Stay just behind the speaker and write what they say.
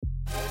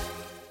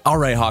All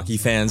right, hockey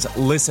fans,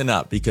 listen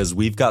up because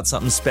we've got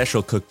something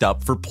special cooked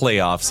up for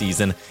playoff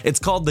season. It's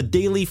called the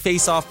Daily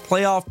Face-Off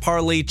Playoff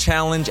Parlay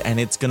Challenge, and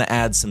it's going to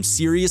add some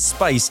serious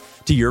spice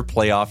to your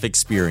playoff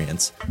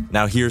experience.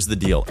 Now, here's the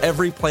deal.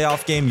 Every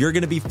playoff game, you're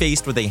going to be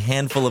faced with a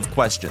handful of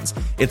questions.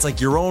 It's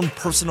like your own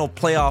personal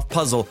playoff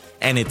puzzle,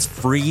 and it's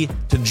free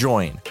to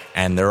join.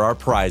 And there are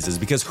prizes,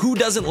 because who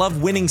doesn't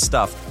love winning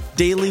stuff?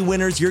 Daily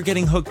winners, you're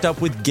getting hooked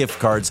up with gift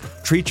cards.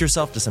 Treat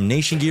yourself to some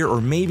Nation gear or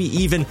maybe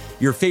even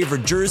your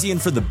favorite jersey.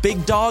 And for the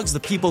big dogs, the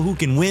people who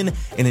can win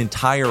an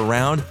entire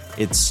round,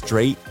 it's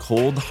straight,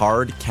 cold,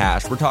 hard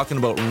cash. We're talking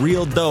about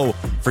real dough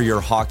for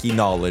your hockey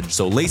knowledge.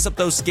 So lace up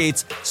those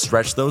skates,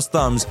 stretch those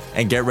thumbs,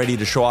 and get ready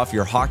to show off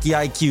your hockey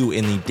IQ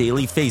in the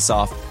Daily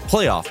Face-Off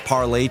Playoff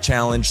Parlay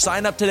Challenge.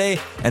 Sign up today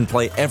and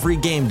play every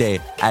game day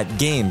at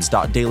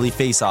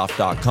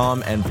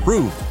games.dailyfaceoff.com and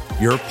prove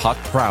your puck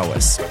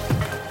prowess.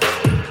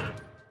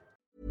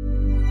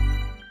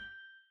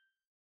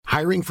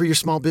 Hiring for your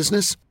small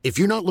business? If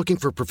you're not looking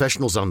for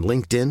professionals on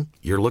LinkedIn,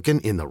 you're looking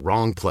in the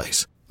wrong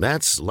place.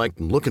 That's like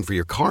looking for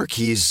your car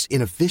keys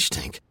in a fish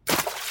tank.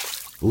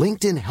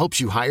 LinkedIn helps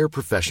you hire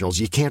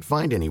professionals you can't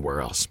find anywhere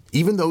else,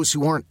 even those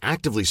who aren't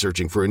actively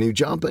searching for a new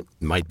job but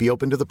might be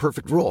open to the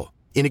perfect role.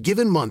 In a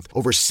given month,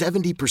 over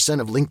 70%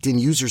 of LinkedIn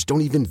users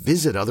don't even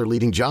visit other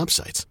leading job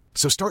sites.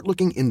 So start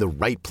looking in the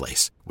right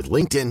place. With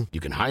LinkedIn, you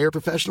can hire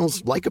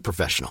professionals like a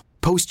professional.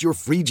 Post your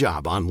free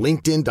job on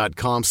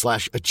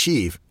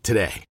linkedin.com/achieve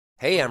today.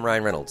 Hey, I'm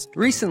Ryan Reynolds.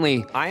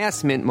 Recently, I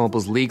asked Mint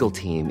Mobile's legal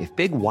team if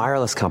big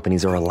wireless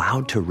companies are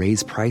allowed to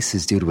raise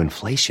prices due to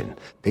inflation.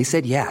 They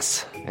said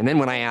yes. And then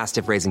when I asked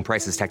if raising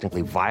prices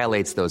technically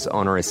violates those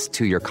onerous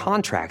two-year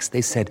contracts, they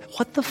said,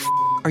 "What the f***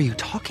 are you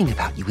talking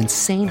about, you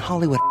insane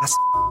Hollywood ass?"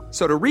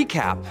 So to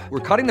recap,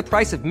 we're cutting the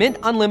price of Mint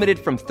Unlimited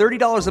from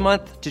 $30 a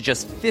month to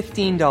just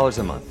 $15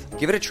 a month.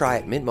 Give it a try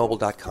at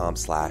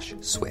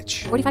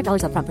mintmobile.com/switch.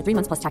 $45 up front for 3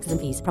 months plus taxes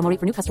and fees. Promo rate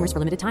for new customers for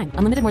limited time.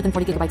 Unlimited more than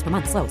 40 gigabytes per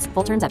month. Slows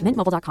full terms at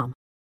mintmobile.com.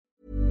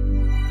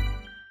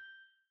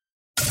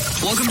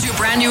 Welcome to a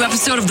brand new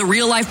episode of the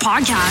Real Life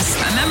Podcast,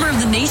 a member of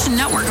the Nation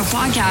Network of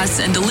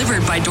Podcasts and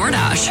delivered by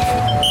DoorDash.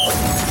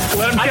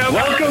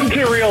 Welcome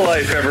to Real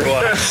Life,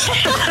 everyone.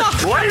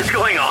 What is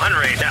going on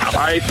right now?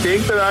 I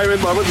think that I'm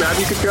in love with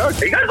Matthew Tkachuk.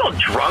 Are you guys all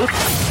drunk?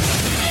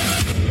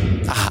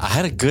 I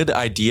had a good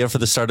idea for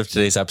the start of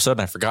today's episode,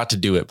 and I forgot to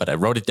do it, but I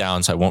wrote it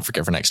down so I won't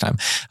forget for next time.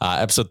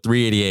 Episode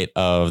 388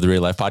 of the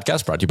Real Life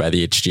Podcast, brought to you by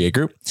the HGA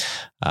Group.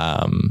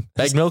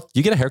 Bag Milk,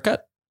 you get a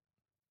haircut?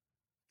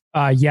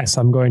 Yes,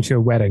 I'm going to a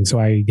wedding, so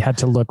I had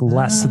to look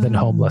less than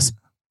homeless.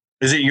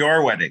 Is it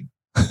your wedding?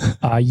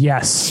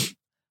 Yes.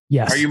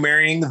 Are you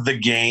marrying the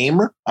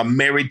game? I'm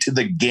married to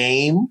the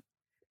game.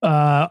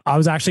 I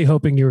was actually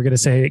hoping you were going to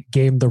say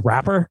Game the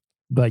Rapper,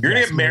 but you're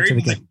going to get married to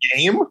the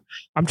game?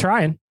 I'm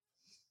trying.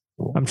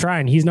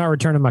 He's not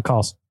returning my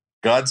calls.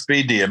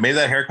 Godspeed to you. Maybe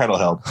that haircut will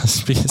help. I'll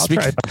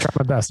try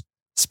my best.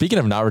 Speaking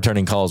of not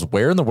returning calls,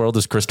 where in the world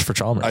is Christopher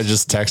Chalmers? I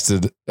just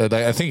texted. And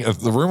I think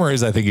the rumor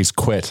is I think he's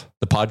quit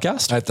the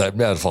podcast.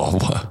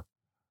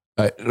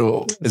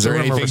 Is there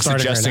anything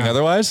suggesting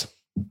otherwise?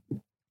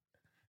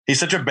 He's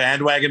such a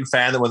bandwagon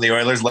fan that when the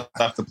Oilers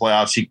left the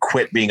playoffs, he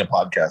quit being a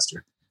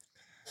podcaster.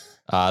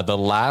 The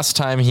last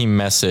time he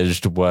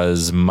messaged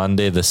was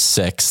Monday the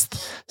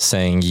 6th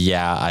saying,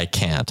 yeah, I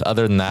can't.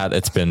 Other than that,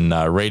 it's been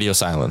radio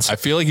silence. I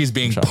feel like he's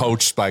being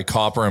poached by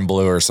Copper and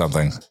Blue or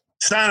something.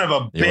 Son of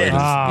a bitch.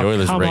 The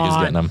Oilers rig is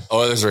getting him.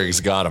 Oilers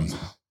rig's got him.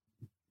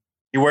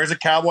 He wears a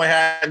cowboy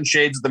hat and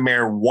shades of the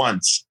mayor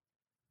once.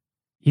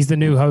 He's the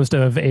new host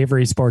of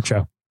Avery Sports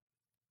Show.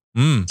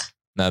 Now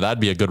that'd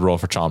be a good role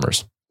for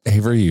Chalmers.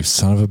 Avery, you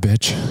son of a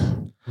bitch.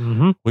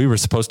 Mm-hmm. We were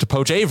supposed to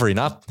poach Avery,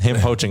 not him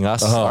poaching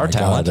us. Our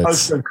talent.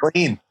 Poach them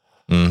clean.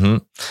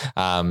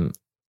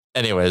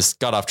 Anyways,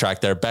 got off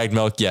track there. Bagged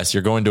Milk. Yes,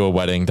 you're going to a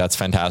wedding. That's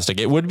fantastic.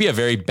 It would be a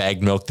very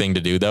Bagged Milk thing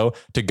to do, though,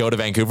 to go to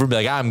Vancouver and be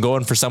like, I'm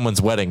going for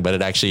someone's wedding, but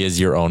it actually is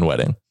your own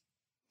wedding.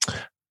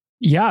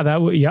 Yeah,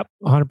 yep,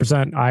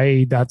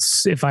 100%.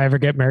 That's if I ever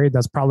get married,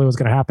 that's probably what's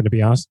going to happen, to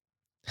be honest.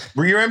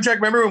 Were you Jack?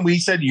 Remember when we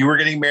said you were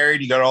getting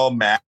married, you got all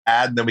mad,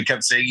 and then we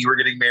kept saying you were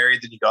getting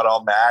married, then you got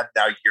all mad.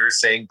 Now you're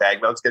saying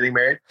Bagged Milk's getting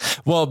married?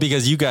 Well,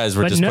 because you guys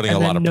were just putting a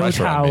lot of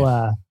pressure on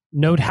me.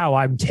 Note how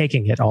I'm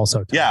taking it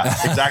also. Yeah,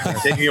 exactly.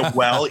 Taking it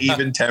well,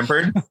 even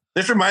tempered.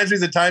 This reminds me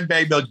of the time,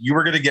 Bagged Milk, you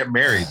were going to get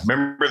married.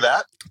 Remember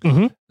that?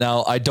 Mm-hmm.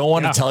 Now, I don't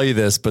want to tell you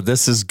this, but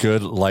this is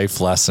good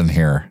life lesson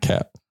here. Okay.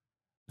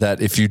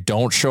 That if you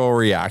don't show a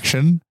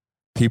reaction,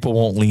 people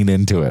won't lean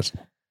into it.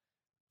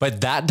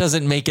 But that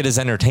doesn't make it as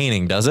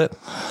entertaining, does it?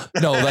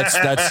 No,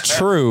 that's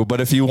true.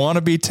 But if you want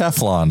to be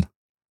Teflon,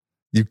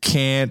 you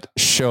can't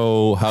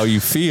show how you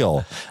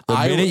feel. The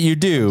minute you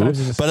do,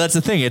 but that's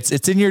the thing. It's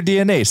in your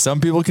DNA. Some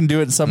people can do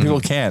it and some people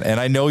can't. And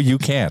I know you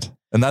can't.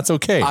 And that's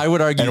okay. I would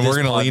argue and we're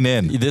going to lean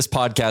in. This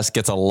podcast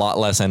gets a lot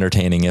less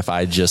entertaining if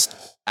I just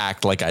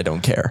act like I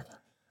don't care.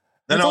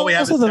 Then all we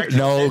have is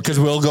no, because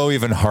we'll go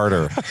even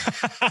harder.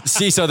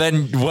 See, so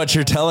then what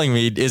you're telling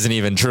me isn't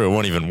even true. It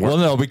won't even work. Well,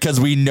 no, because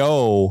we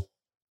know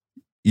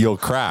you'll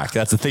crack.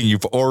 That's the thing.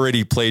 You've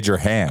already played your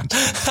hand.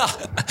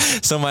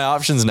 So my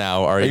options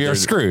now are you're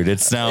screwed.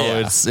 It's now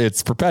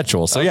it's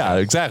perpetual. So yeah,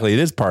 exactly. It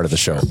is part of the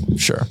show.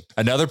 Sure.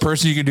 Another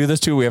person you can do this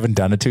to, we haven't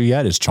done it to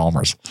yet, is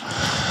Chalmers.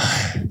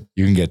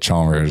 You can get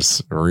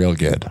Chalmers real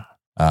good.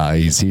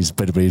 He's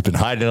been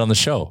hiding on the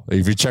show.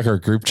 If you check our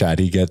group chat,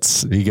 he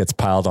gets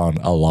piled on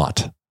a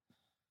lot.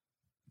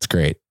 It's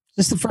great.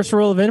 Just the first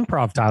rule of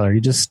improv, Tyler.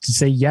 You just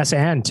say yes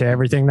and to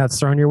everything that's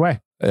thrown your way.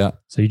 Yeah.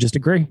 So you just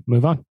agree,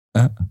 move on.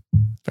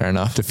 Fair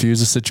enough. Diffuse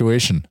the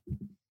situation.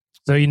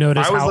 So you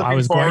notice how I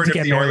was going to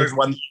get married.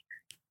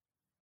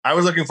 I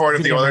was looking forward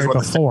if the Oilers won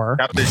before.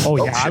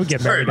 I would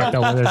get married at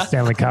the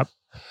Stanley Cup.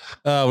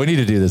 We need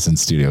to do this in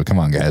studio. Come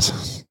on,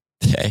 guys.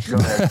 Okay.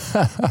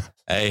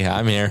 Hey,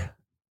 I'm here.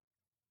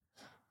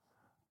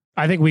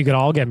 I think we could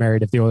all get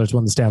married if the Oilers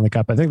won the Stanley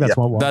Cup. I think that's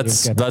what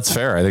that's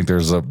fair. I think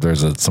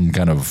there's some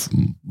kind of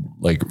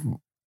like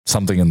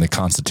something in the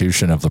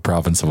constitution of the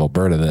province of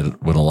Alberta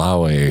that would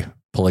allow a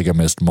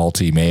polygamist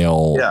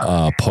multi-male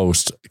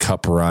post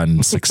cup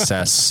run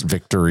success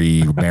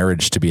victory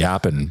marriage to be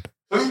happen.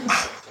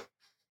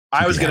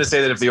 I was going to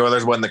say that if the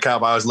Oilers won the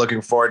Cup, I was looking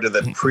forward to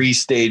the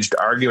pre-staged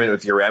argument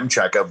with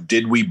Yaremchuk of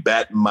did we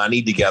bet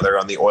money together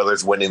on the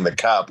Oilers winning the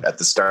Cup at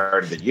the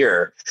start of the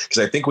year? Because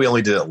I think we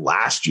only did it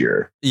last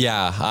year.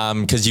 Yeah,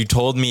 because you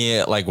told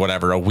me like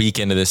whatever a week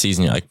into the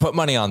season, you're like put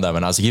money on them,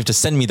 and I was like, you have to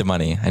send me the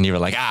money, and you were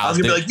like, I was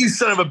gonna be like, you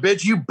son of a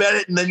bitch, you bet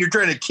it, and then you're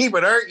trying to keep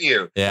it, aren't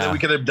you? Yeah, and then we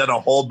could have done a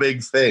whole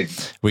big thing.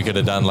 We could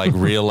have done like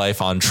real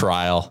life on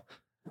trial.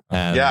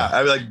 And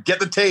I'd be like, get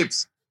the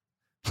tapes.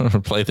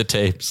 Play the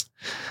tapes.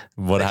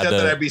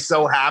 I'd be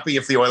so happy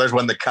if the Oilers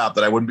won the Cup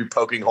that I wouldn't be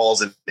poking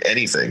holes in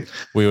anything.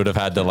 We would have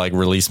had to like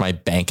release my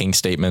banking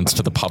statements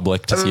to the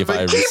public to see if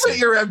I keep it,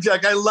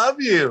 Yaremchuk. I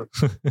love you.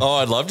 Oh,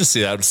 I'd love to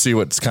see that. See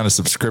what kind of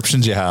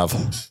subscriptions you have.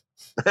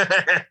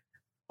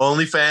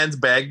 OnlyFans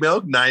bag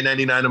milk,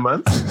 $9.99 a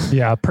month.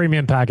 Yeah,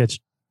 premium package.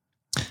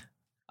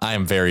 I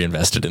am very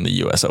invested in the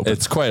US Open.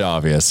 It's quite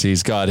obvious.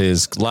 He's got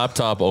his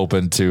laptop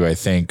open to, I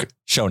think,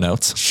 show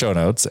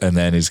notes, and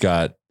then he's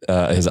got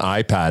his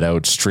iPad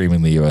out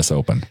streaming the US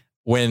Open.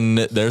 When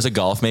there's a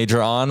golf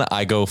major on,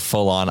 I go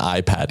full on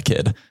iPad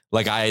kid.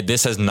 Like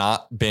this has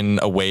not been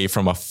away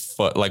from a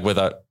foot, like with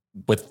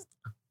what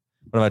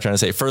am I trying to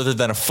say? Further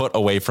than a foot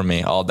away from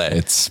me all day.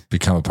 It's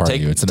become a part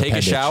of you. It's take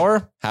a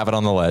shower, have it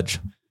on the ledge.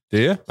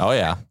 Do you? Oh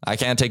yeah. I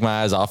can't take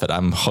my eyes off it.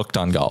 I'm hooked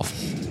on golf.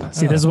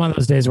 See, this is one of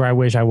those days where I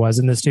wish I was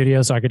in the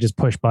studio so I could just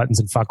push buttons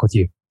and fuck with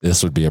you.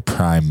 This would be a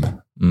prime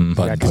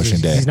button pushing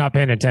day. He's not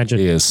paying attention.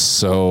 He is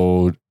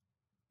so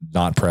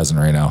not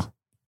present right now.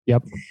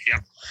 Yep.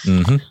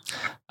 Mm-hmm.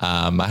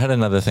 I had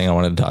another thing I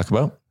wanted to talk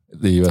about.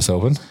 The US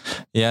Open?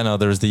 Yeah, no,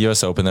 there's the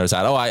US Open. There's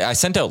that. Oh, I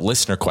sent out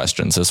listener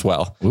questions as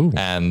well. Ooh.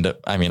 And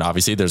I mean,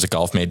 obviously there's a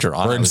golf major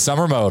on. We're in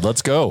summer mode.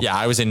 Let's go. Yeah,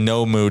 I was in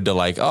no mood to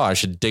like, I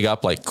should dig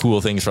up like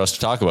cool things for us to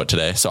talk about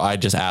today. So I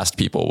just asked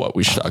people what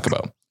we should talk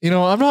about. You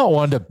know, I'm not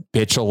one to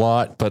bitch a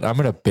lot, but I'm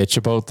going to bitch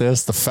about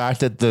this. The fact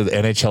that the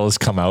NHL has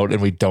come out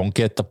and we don't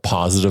get the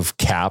positive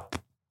cap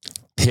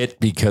hit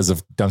because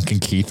of Duncan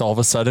Keith all of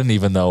a sudden,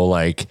 even though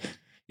like,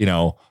 you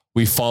know,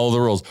 we follow the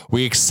rules.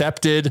 We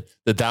accepted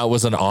that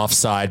was an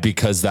offside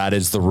because that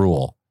is the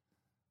rule,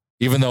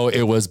 even though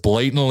it was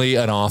blatantly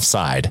an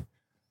offside.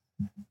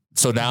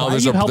 So now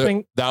there's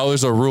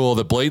a rule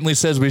that blatantly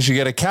says we should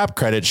get a cap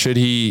credit should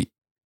he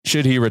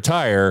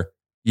retire.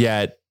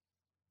 Yet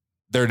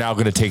they're now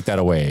going to take that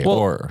away.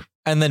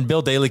 And then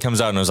Bill Daly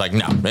comes out and was like,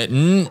 no,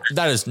 that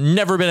has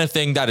never been a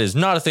thing. That is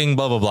not a thing.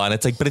 Blah blah blah. And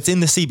it's like, but it's in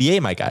the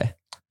CBA, my guy.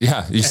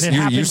 Yeah, you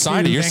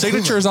signed it. Your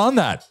signature is on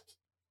that.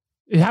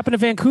 It happened to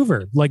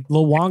Vancouver. Like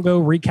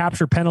Luongo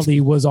recapture penalty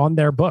was on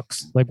their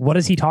books. Like, what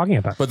is he talking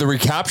about? But the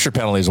recapture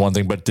penalty is one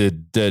thing. But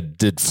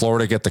did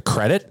Florida get the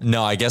credit?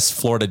 No, I guess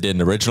Florida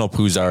didn't. Original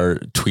Puzar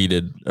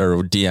tweeted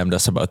or DM'd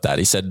us about that.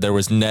 He said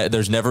there's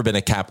never been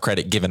a cap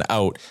credit given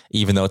out,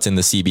 even though it's in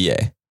the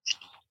CBA.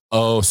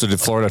 Oh, so did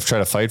Florida try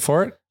to fight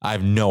for it? I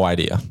have no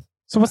idea.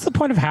 So what's the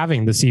point of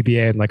having the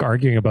CBA and like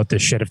arguing about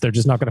this shit if they're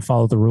just not going to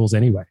follow the rules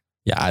anyway?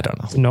 Yeah, I don't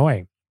know. It's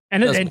annoying.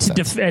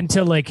 And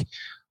to like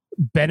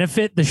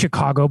benefit the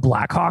Chicago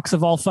Blackhawks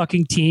of all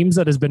fucking teams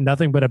that has been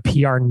nothing but a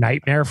PR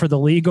nightmare for the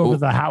league over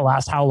the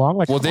last how long?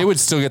 Like, well, they would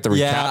still get the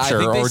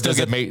recapture,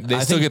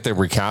 still get the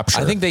recapture?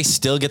 I think they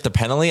still get the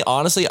penalty.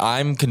 Honestly,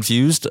 I'm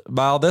confused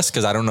by all this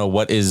because I don't know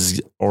what is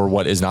or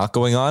what is not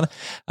going on.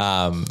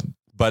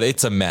 But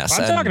it's a mess.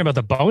 I'm talking about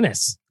the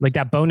bonus, like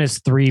that bonus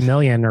 $3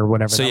 million or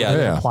whatever. So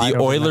the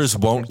Oilers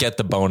won't get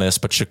the bonus,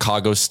 but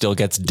Chicago still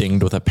gets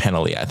dinged with a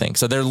penalty, I think.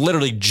 So they're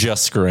literally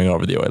just screwing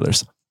over the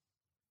Oilers.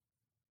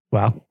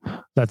 Wow,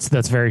 that's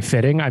very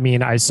fitting. I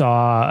mean, I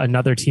saw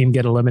another team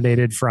get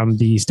eliminated from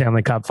the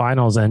Stanley Cup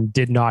Finals and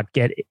did not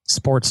get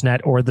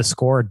Sportsnet or The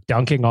Score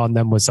dunking on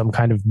them with some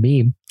kind of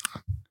meme.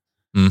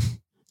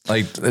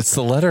 Like, it's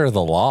the letter of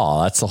the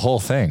law. That's the whole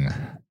thing.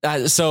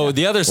 So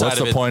the other side What's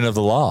of the it, point of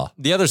the law?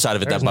 the other side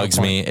of it that bugs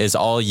me is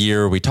all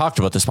year we talked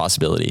about this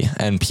possibility,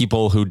 and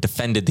people who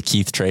defended the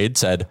Keith trade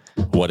said,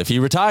 what if he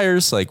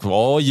retires? Like,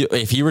 well,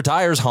 if he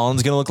retires,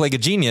 Holland's going to look like a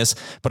genius.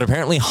 But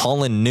apparently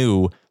Holland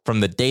knew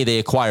from the day they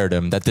acquired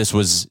him that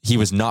he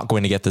was not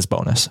going to get this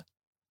bonus.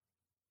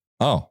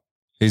 Oh,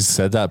 he's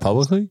said that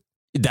publicly?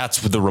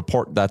 That's the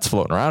report that's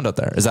floating around out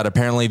there, is that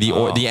apparently the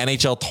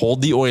NHL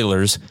told the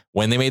Oilers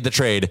when they made the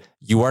trade,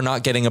 you are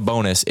not getting a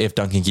bonus if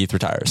Duncan Keith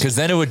retires. Because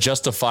then it would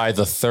justify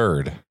the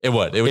third. It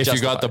would if you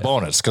got the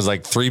bonus. Because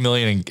like $3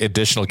 million in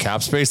additional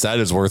cap space, that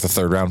is worth a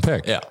third round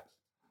pick. Yeah.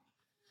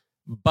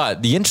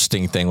 But the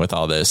interesting thing with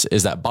all this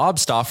is that Bob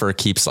Stauffer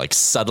keeps like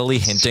subtly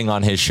hinting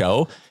on his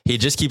show. He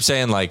just keeps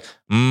saying like,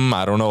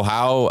 I don't know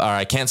how, or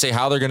I can't say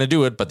how they're going to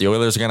do it, but the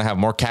Oilers are going to have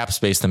more cap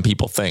space than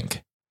people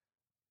think.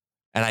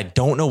 And I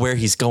don't know where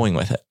he's going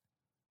with it.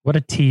 What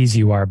a tease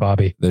you are,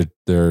 Bobby.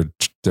 They're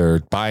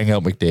buying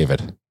out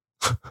McDavid.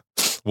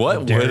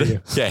 What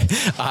would? Okay,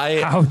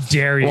 how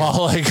dare you?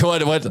 Well, like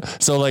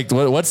what? So like,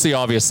 what's the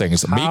obvious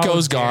things?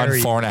 Miko's gone,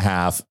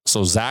 4.5.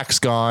 So Zach's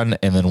gone,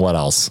 and then what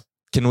else?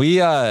 Can we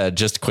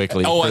just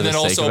quickly? Oh, and then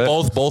also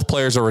both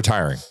players are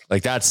retiring.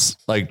 Like that's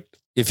like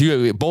if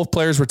you both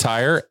players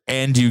retire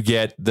and you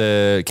get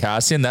the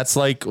Kassian, that's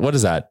like what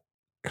is that?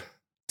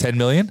 10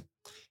 million.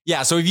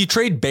 Yeah, so if you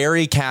trade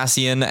Barry,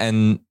 Kassian,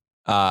 and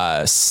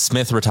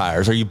Smith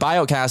retires, or you buy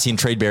out Kassian,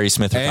 trade Barry,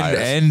 Smith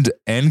retires,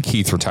 and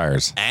Keith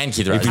retires, and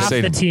Keith retires,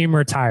 half the team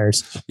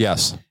retires.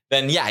 Yes,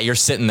 then yeah, you're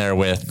sitting there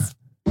with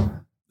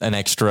an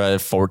extra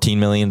 $14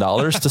 million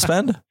to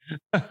spend,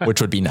 which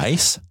would be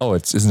nice. Oh,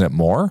 isn't it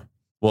more?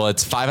 Well,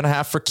 it's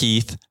 5.5 for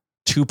Keith,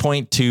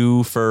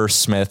 2.2 for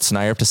Smith. So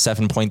now you're up to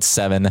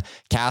 7.7.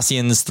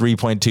 Cassian's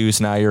 3.2.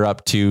 So now you're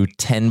up to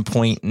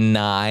 10.9,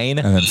 and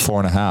then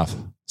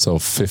 4.5. So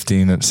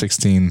 15 and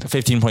 16,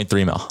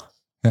 15.3 mil.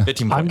 Yeah.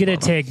 I'm going to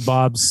take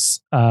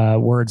Bob's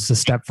words a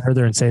step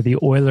further and say the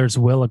Oilers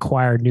will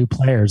acquire new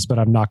players, but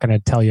I'm not going to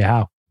tell you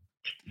how.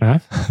 Huh?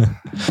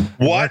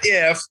 What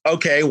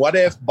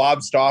if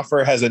Bob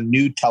Stauffer has a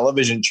new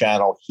television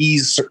channel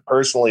he's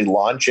personally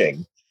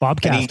launching?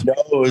 Bobcast. And he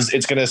knows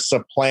it's going to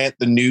supplant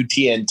the new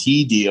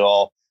TNT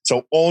deal.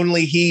 So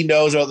only he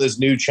knows about this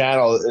new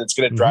channel. It's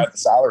going to drive the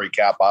salary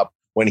cap up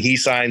when he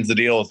signs the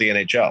deal with the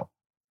NHL.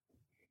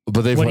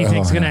 But what do you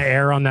think is going to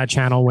air on that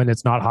channel when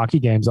it's not hockey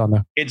games on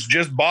there? It's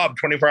just Bob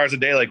 24 hours a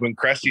day. Like when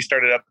Cresty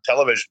started up the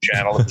television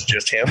channel, it was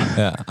just him.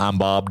 Yeah, I'm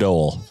Bob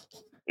Dole.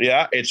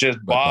 Yeah, it's just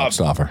Bob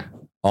Stauffer.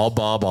 All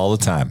Bob all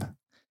the time.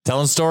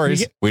 Telling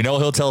stories. We know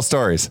he'll tell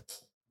stories.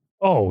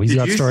 Oh, he's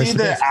got stories.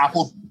 Did you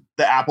see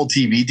the Apple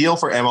TV deal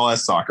for MLS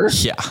soccer?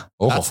 Yeah,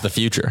 that's the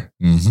future.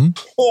 Mm-hmm.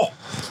 Oh.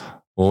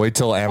 We'll wait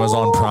till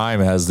Amazon Prime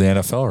has the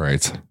NFL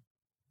rights.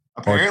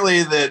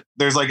 Apparently that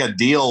there's like a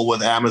deal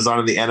with Amazon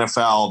and the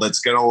NFL that's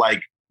going to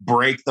like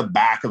break the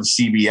back of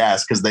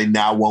CBS because they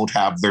now won't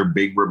have their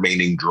big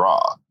remaining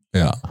draw.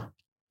 Yeah.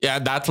 Yeah,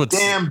 that's what's...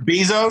 Damn,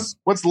 Bezos.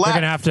 What's left? They're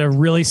going to have to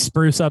really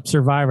spruce up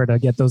Survivor to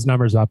get those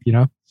numbers up, you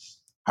know?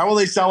 How will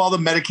they sell all the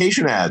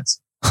medication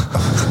ads?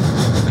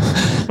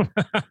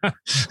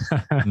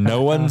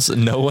 No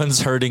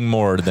one's hurting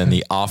more than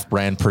the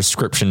off-brand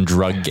prescription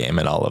drug game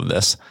in all of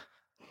this.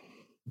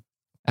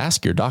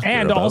 Ask your doctor.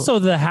 And also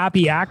the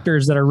happy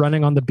actors that are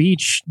running on the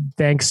beach,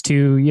 thanks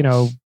to,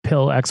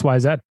 pill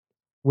XYZ.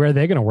 Where are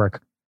they going to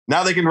work?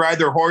 Now they can ride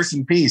their horse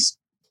in peace.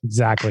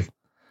 Exactly.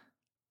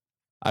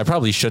 I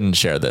probably shouldn't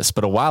share this,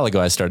 but a while ago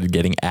I started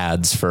getting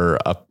ads for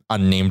a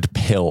unnamed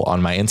pill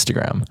on my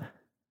Instagram.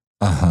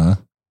 Uh-huh.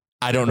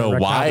 I don't know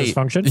why.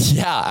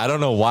 Yeah, I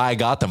don't know why I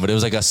got them, but it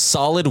was like a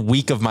solid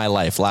week of my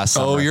life last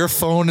summer. Oh, your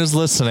phone is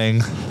listening.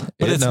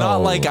 But it's not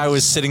like I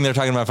was sitting there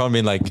talking to my phone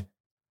being like,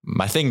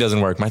 my thing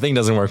doesn't work. My thing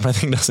doesn't work. My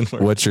thing doesn't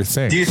work. What's your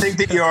thing? Do you think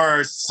that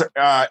your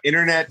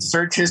internet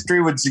search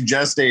history would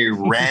suggest a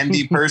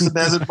randy person,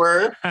 as it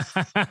were?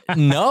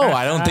 No,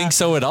 I don't think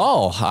so at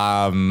all.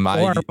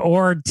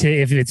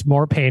 If it's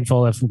more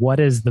painful, what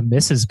has the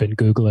missus been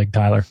Googling,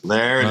 Tyler?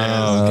 There it is.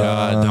 Oh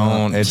God,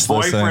 don't. It's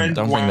boyfriend.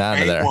 Don't bring that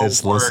into there.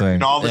 It's listening.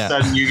 And all of a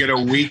sudden you get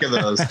a week of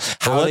those.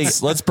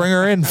 Let's bring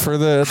her in for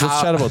let's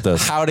chat about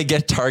this. How to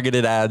get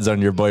targeted ads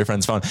on your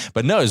boyfriend's phone.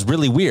 But no, it's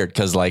really weird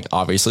because like,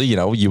 obviously,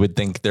 you would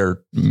think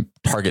their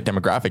target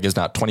demographic is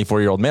not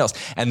 24-year-old males.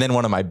 And then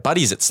one of my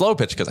buddies at Slow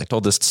Pitch, because I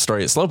told this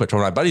story at Slow Pitch, one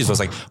of my buddies was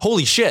like,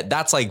 holy shit,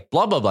 that's like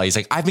blah, blah, blah. He's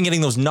like, I've been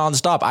getting those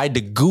nonstop. I had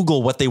to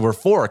Google what they were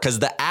for because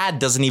the ad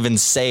doesn't even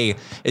say,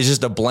 it's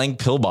just a blank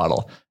pill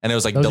bottle. And it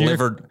was like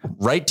delivered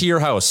right to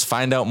your house.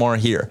 Find out more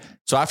here.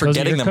 So after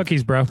getting them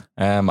cookies, bro,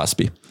 must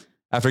be.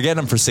 After getting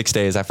them for 6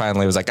 days, I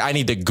finally was like, I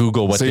need to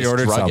Google what this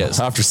drug is.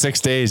 After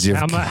 6 days,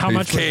 how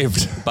much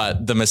caved.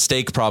 But the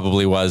mistake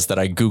probably was that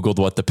I Googled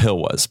what the pill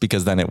was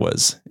because then it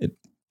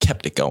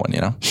kept it going,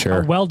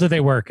 Sure. How well do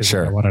they work?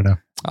 Sure. I want to know.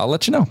 I'll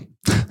let you know.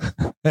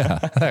 Yeah,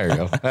 there you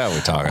go. Yeah,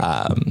 we're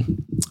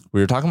talking. We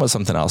were talking about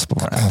something else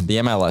before. The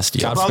MLS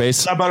deal.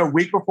 About a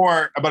week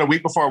before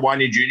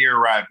Wanya Jr.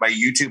 arrived, my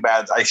YouTube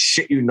ads, I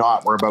shit you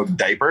not, were about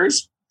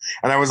diapers.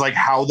 And I was like,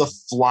 how the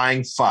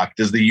flying fuck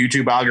does the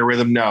YouTube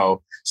algorithm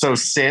know? So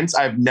since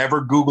I've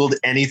never Googled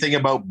anything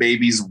about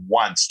babies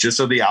once, just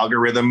so the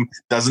algorithm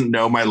doesn't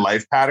know my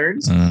life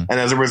patterns. And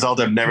as a result,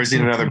 I've never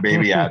seen another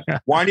baby ad.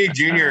 Wanye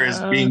Jr. is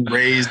being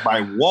raised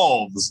by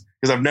wolves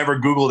because I've never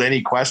Googled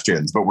any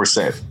questions, but we're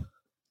safe.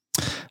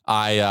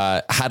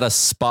 I had a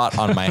spot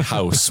on my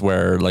house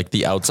where like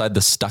the outside,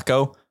 the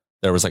stucco,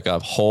 there was like a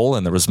hole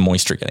and there was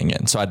moisture getting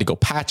in. So I had to go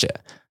patch it.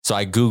 So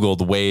I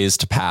Googled ways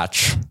to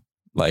patch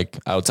like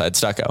outside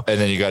stucco. And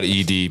then you got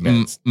ED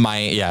minutes.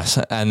 Yes.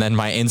 And then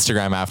my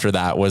Instagram after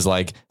that was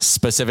like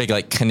specific,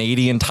 like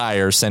Canadian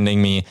Tire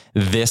sending me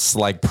this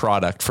like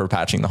product for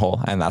patching the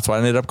hole. And that's what I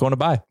ended up going to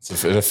buy.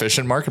 It's an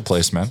efficient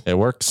marketplace, man. It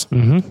works.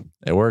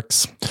 It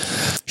works.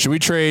 Should we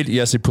trade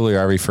Jesse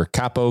Puljujarvi for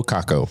Capo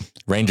Kakko?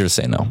 Rangers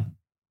say no.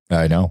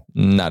 I know.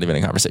 Not even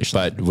a conversation.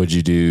 But would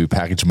you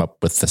package him up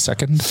with the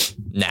second?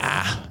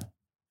 Nah.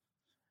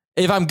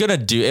 If I'm gonna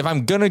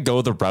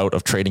go the route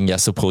of trading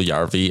Jesse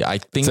Puljujarvi, I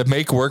think it's a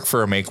make work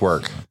for a make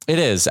work. It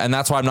is, and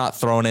that's why I'm not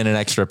throwing in an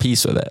extra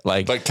piece with it.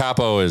 Like, but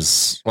Capo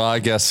is, well, I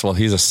guess,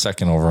 he's a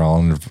second overall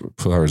and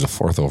Puljujarvi's a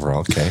fourth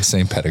overall. Okay,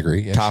 same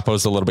pedigree.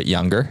 Capo's a little bit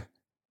younger.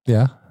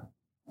 Yeah.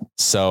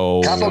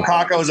 So Capo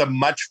Kakko is a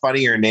much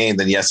funnier name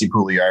than Jesse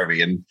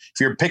Puljujarvi, and if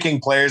you're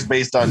picking players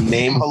based on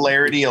name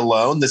hilarity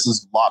alone, this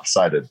is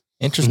lopsided.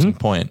 Interesting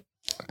point.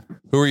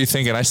 Who were you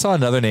thinking? I saw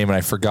another name and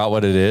I forgot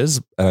what it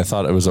is, and I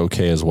thought it was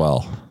okay as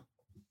well.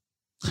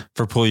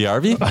 For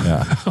Puljujarvi?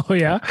 Yeah. Oh,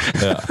 yeah?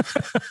 Yeah.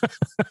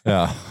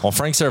 Yeah. Well,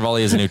 Frank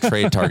Saravalli has a new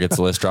trade targets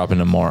list dropping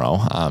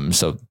tomorrow.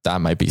 So that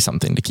might be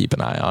something to keep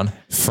an eye on.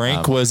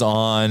 Frank was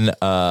on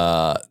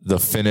the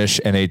Finnish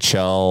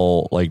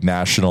NHL, like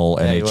national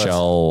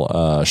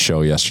NHL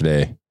show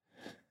yesterday.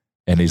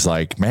 And he's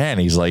like, he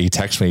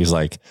texted me, he's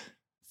like,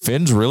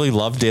 Finns really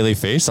love Daily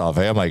Faceoff.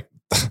 Hey, I'm like,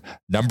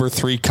 number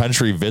 3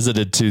 country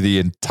visited to the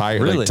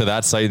entire like, to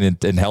that site in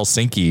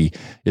Helsinki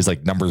is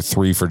like number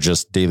 3 for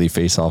just Daily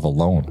Faceoff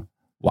alone.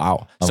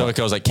 Wow. So it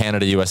goes like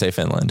Canada, USA,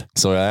 Finland.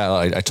 So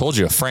I told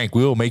you, Frank,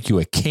 we will make you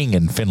a king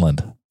in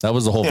Finland. That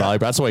was the whole value.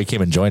 That's why he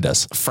came and joined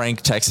us.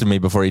 Frank texted me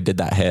before he did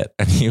that hit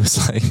and he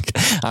was like,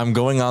 I'm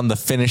going on the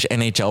Finnish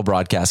NHL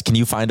broadcast. Can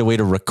you find a way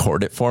to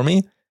record it for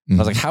me? I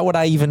was like, how would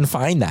I even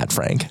find that,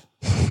 Frank?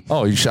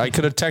 Oh, I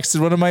could have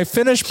texted one of my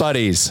Finnish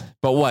buddies.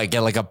 But what,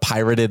 get like a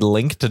pirated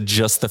link to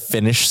just the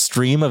Finnish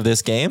stream of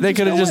this game? They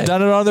could have just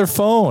done it on their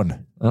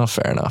phone. Oh,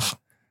 fair enough.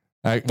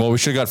 We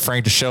should have got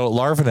Frank to show at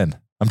Larvinen.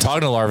 I'm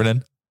talking to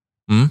Larvinen.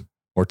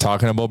 We're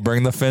talking about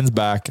bringing the Finns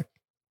back.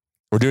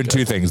 We're doing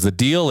 2 things. The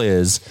deal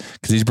is,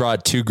 because he's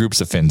brought 2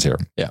 groups of Finns here.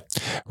 Yeah.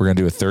 We're going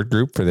to do a 3rd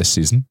group for this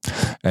season.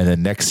 And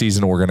then next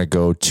season, we're going to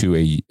go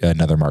to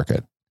another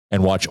market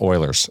and watch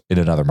Oilers in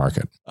another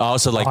market. Oh,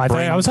 so like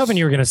I was hoping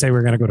you were going to say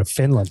we're going to go to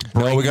Finland.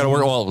 No, we got to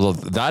work. Well,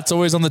 that's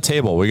always on the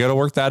table. We got to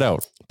work that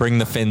out. Bring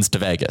the Finns to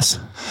Vegas.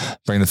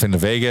 Bring the Finn to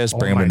Vegas.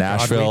 Bring them to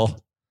Nashville.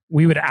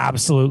 We would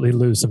absolutely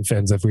lose some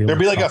Finns if we. There'd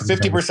be like a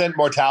 50%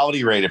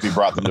 mortality rate if you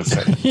brought them to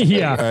Finland.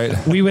 Yeah,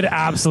 right. We would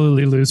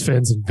absolutely lose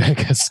Finns in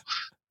Vegas.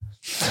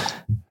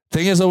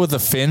 Thing is, though, with the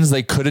Finns,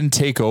 they couldn't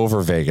take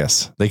over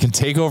Vegas. They can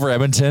take over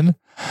Edmonton.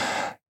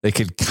 They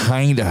could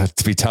kind of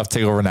be tough to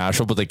take over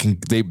Nashville, but they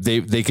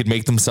could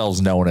make themselves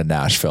known in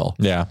Nashville.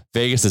 Yeah.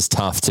 Vegas is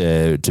tough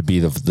to be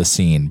the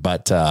scene,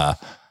 but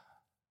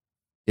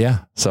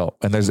yeah. So,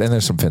 and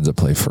there's some Finns that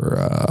play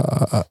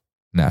for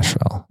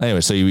Nashville.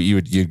 Anyway, so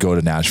you'd go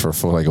to Nashville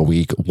for like a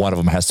week. One of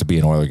them has to be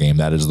an Oiler game.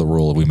 That is the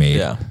rule we made.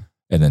 Yeah.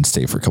 And then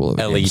stay for a couple of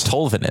Eli games.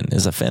 Tolvanen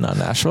is a Finn on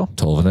Nashville.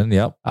 Tolvanen,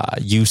 yep.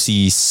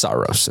 UC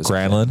Saros is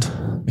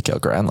Granlund. Mikael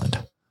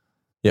Granlund.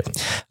 Yep.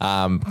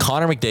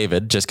 Connor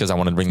McDavid, just because I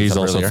wanted to bring this up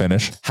also earlier,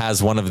 Finnish,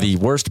 has one of the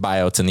worst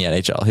buyouts in the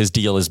NHL. His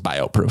deal is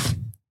buyout proof.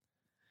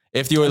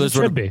 If the Oilers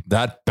were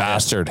that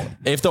bastard,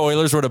 if the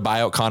Oilers were to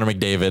buy out Connor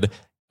McDavid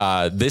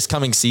this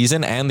coming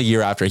season and the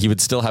year after, he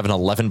would still have an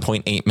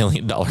 $11.8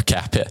 million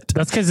cap hit.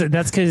 That's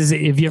because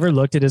if you ever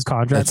looked at his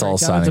contract, it's all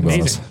signing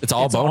bonus. It's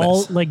all bonus.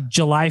 All like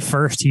July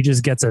 1st, he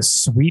just gets a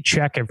sweet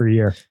check every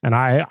year, and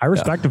I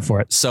respect him for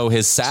it. So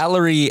his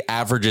salary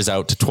averages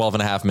out to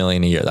 $12.5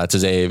 million a year. That's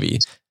his AAV.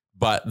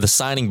 But the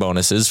signing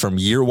bonuses from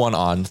year 1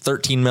 on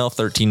 13 mil,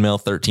 13 mil,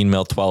 13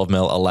 mil, 12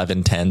 mil,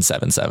 11, 10,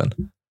 7,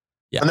 7.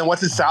 Yeah. And then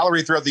what's his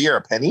salary throughout the year?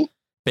 A penny?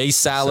 Base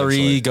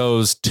salary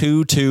goes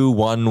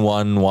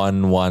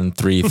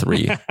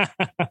 2,2,1,1,1,3,3.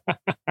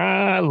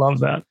 I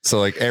love that.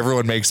 So like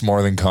everyone makes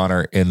more than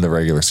Connor in the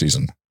regular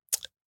season.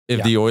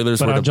 If the Oilers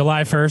but were on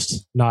July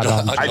 1st, not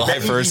on July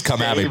 1st,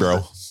 come at me,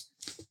 bro.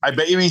 I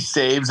bet you he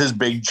saves his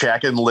big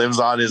check and lives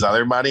on his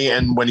other money.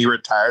 And when he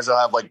retires, he'll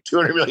have like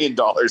 $200 million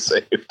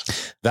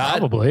saved. That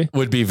probably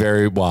would be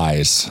very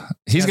wise.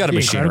 He's got a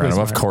machine around him.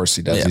 Of course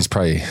he does. Yeah. He's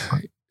probably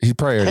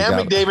already Cam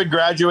got McDavid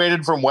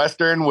graduated from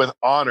Western with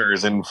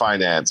honors in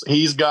finance.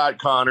 He's got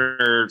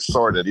Connor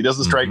sorted. He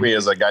doesn't strike me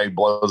as a guy who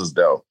blows his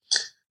dough.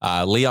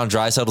 Leon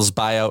Draisaitl's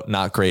buyout,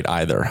 not great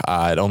either.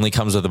 It only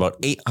comes with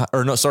about the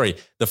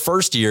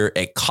first year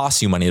it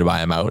costs you money to buy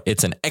him out.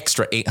 It's an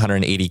extra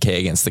 $880K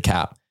against the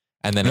cap.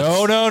 And then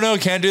no,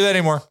 can't do that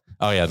anymore.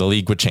 Oh yeah, the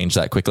league would change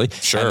that quickly.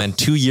 Sure. And then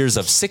 2 years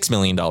of $6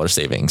 million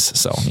savings.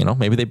 So,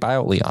 maybe they buy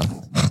out Leon.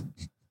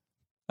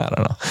 I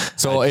don't know.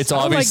 So it's I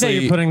don't obviously like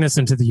that you're putting this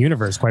into the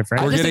universe, quite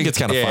frankly. I think it's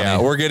kind of funny. Yeah,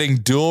 we're getting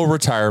dual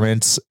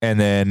retirements, and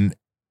then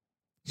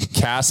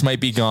Cass might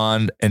be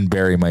gone and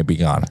Barry might be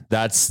gone.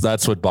 That's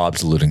what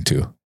Bob's alluding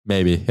to.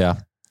 Maybe,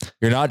 yeah.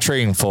 You're not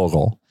trading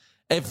Fogle.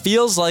 It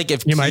feels like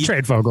if You might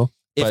trade Fogle.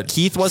 If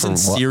Keith wasn't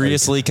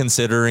seriously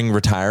considering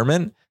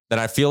retirement, then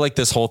I feel like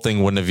this whole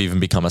thing wouldn't have even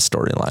become a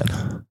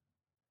storyline.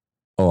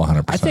 Oh,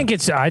 100%.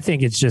 I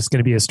think it's just going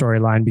to be a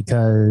storyline,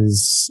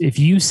 because if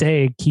you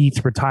say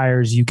Keith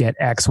retires, you get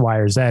X, Y,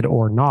 or Z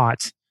or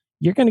not,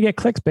 you're going to get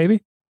clicks,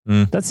 baby.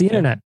 That's the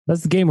internet.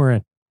 That's the game we're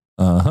in.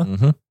 Uh-huh.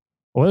 Mm-hmm.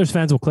 Oilers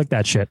fans will click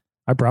that shit.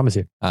 I promise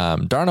you.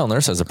 Darnell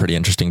Nurse has a pretty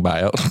interesting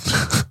bio.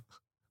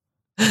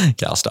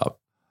 Cal, stop.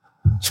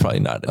 It's probably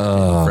not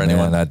for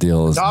anyone. That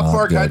deal is top not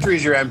 4 good.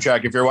 countries, your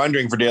M-Check, if you're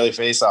wondering, for Daily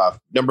Face-Off.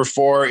 Number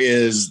 4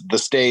 is the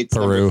States.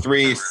 Peru. Number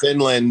 3,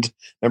 Finland.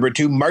 Number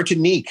 2,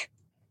 Martinique.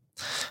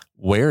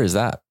 Where is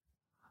that?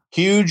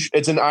 Huge.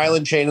 It's an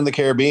island chain in the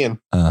Caribbean.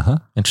 Uh-huh.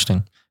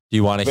 Interesting. Do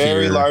you want to hear?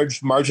 Very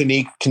large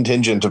Martinique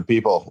contingent of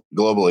people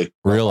globally.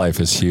 Real life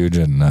is huge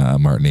in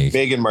Martinique.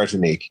 Big in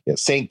Martinique. Yeah,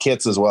 St.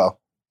 Kitts as well.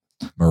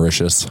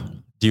 Mauritius.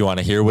 Do you want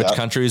to hear which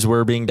countries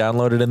were being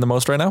downloaded in the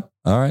most right now?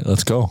 All right,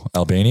 let's go.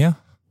 Albania.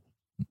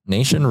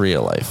 Nation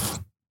Real Life.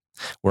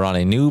 We're on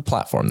a new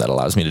platform that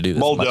allows me to do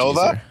this.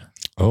 Moldova.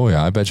 Oh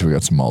yeah, I bet you we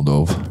got some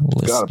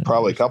Moldova. Got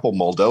probably a couple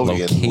Moldovan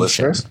Location.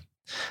 listeners.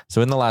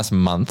 So in the last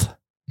month,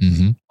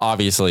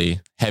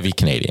 obviously heavy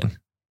Canadian.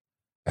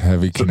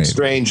 Heavy Canadian.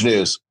 Strange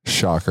news.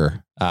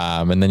 Shocker.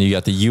 And then you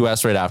got the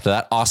US right after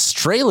that.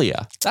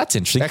 Australia. That's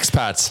interesting.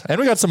 Expats. And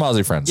we got some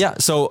Aussie friends. Yeah.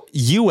 So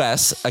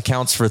US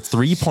accounts for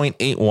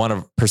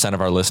 3.81%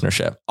 of our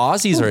listenership.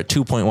 Aussies are at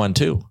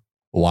 2.12.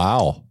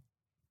 Wow.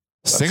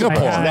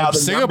 Singapore.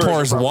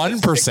 Singapore's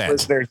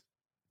 1%.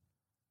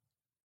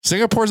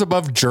 Singapore's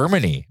above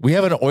Germany. We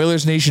have an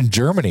Oilers Nation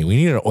Germany. We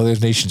need an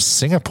Oilers Nation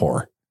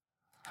Singapore.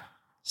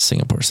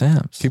 Singapore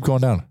Sams. Keep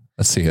going down.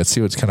 Let's see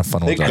what's kind of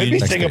fun. It could be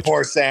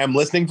Singapore, Sam,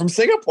 listening from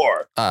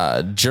Singapore.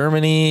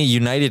 Germany,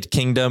 United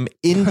Kingdom,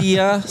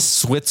 India,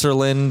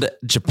 Switzerland,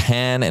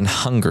 Japan, and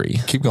Hungary.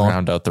 Keep going.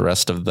 Round out the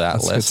rest of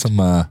that list. Get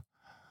some,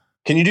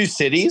 Can you do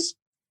cities?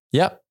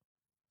 Yep.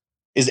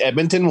 Is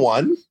Edmonton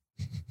one?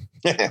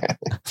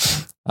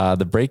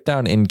 The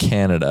breakdown in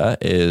Canada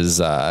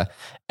is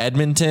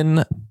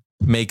Edmonton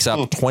makes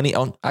up 20.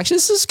 Oh, actually,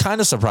 this is kind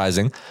of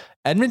surprising.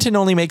 Edmonton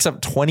only makes up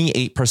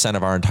 28%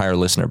 of our entire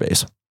listener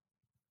base.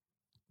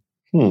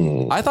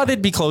 I thought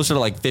it'd be closer to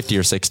like 50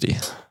 or 60.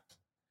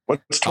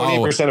 What's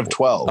 20% of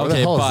 12? What the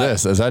hell is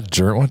this? Is that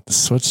German?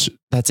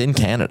 That's in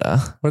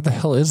Canada. What the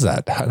hell is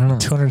that? I don't know.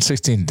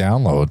 216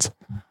 downloads.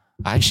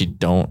 I actually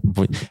don't.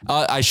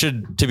 I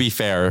should, to be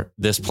fair,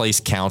 this place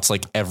counts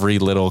like every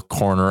little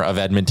corner of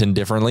Edmonton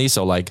differently.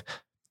 So like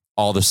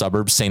all the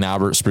suburbs, St.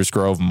 Albert, Spruce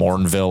Grove,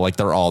 Mortonville, like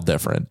they're all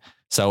different.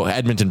 So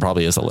Edmonton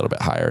probably is a little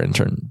bit higher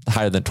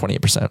higher than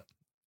 28%.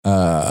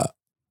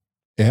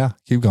 Yeah,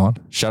 keep going.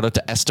 Shout out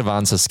to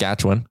Estevan,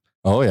 Saskatchewan.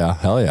 Oh yeah,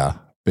 hell yeah.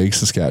 Big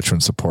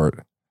Saskatchewan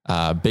support.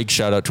 Big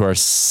shout out to our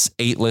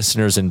 8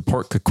 listeners in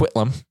Port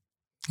Coquitlam.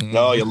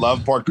 No, you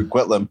love Port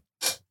Coquitlam.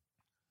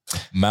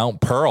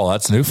 Mount Pearl,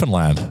 that's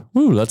Newfoundland.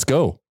 Woo, let's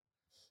go.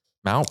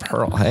 Mount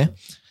Pearl, hey?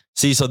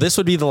 See, so this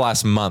would be the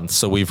last month.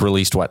 So we've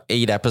released,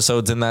 8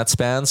 episodes in that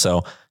span?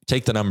 So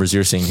take the numbers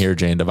you're seeing here,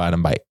 Jane, divide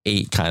them by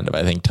 8 kind of,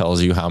 I think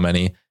tells you how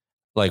many.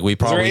 Like we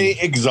probably. Is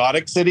there any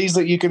exotic cities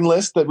that you can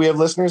list that we have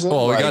listeners in?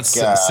 Well, we got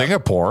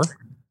Singapore.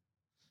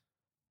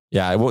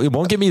 Yeah, it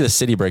won't give me the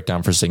city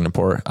breakdown for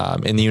Singapore.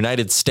 In the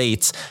United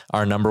States,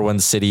 our number 1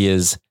 city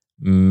is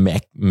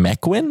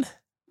Mequon?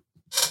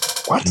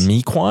 What?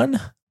 Mequon?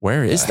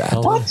 Where is that?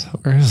 What?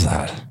 Where is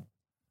that?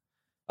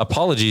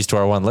 Apologies to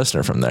our one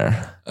listener from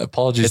there.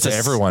 Apologies to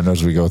everyone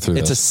as we go through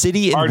this. It's a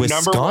city in our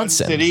Wisconsin. Number 1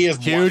 city is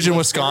huge in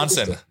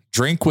Wisconsin.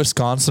 Drink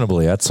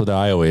Wisconsinably. That's what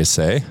I always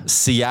say.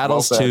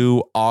 Seattle's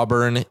 2,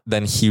 Auburn,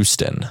 then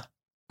Houston.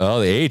 Oh,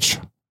 the H.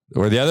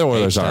 Where the other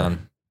Oilers are.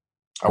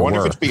 I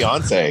wonder if it's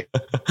Beyonce.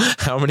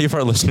 How many of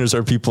our listeners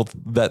are people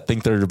that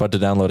think they're about to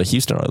download a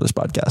Houston Oilers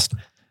podcast?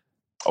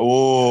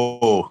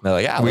 Oh, they're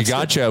like, yeah, we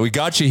got you. We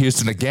got you,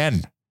 Houston,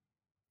 again.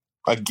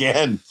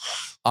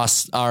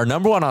 Our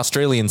number 1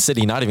 Australian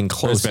city, not even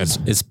close,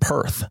 is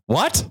Perth.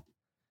 What?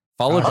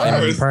 Followed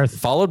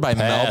by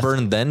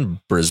Melbourne, then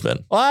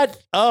Brisbane.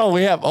 What? Oh,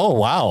 we have. Oh,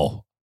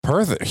 wow.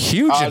 Perth,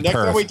 huge in next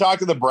Perth. time we talk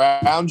to the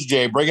Browns,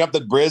 Jay, bring up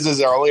that Briz is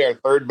only our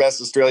 3rd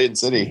best Australian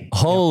city.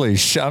 Holy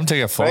shit. I'm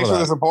taking a photo. Thanks for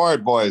the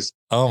support, boys.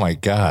 Oh, my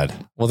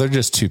God. Well, they're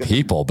just 2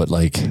 people, but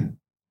like.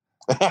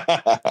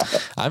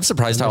 I'm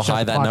surprised how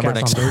high that number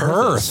next to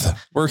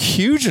Perth. We're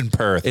huge in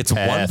Perth. It's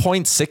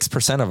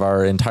 1.6% of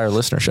our entire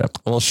listenership.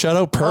 Well, shout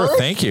out Perth.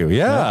 Thank you.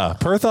 Yeah.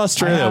 Perth,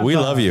 Australia. We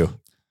love you.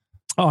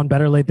 Oh, and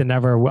Better Late Than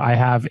Never.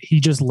 He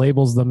just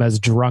labels them as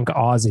drunk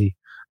Aussie.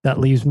 That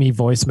leaves me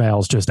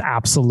voicemails just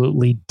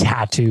absolutely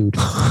tattooed.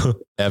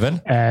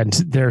 Evan? And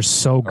they're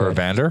so good. Or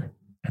Evander?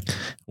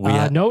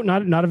 No,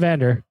 not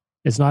Evander.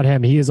 It's not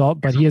him. He is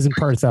in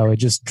Perth though. It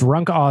just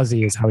drunk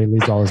Aussie is how he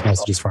leaves all his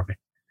messages for me.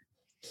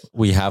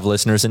 We have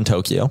listeners in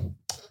Tokyo.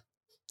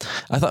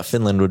 I thought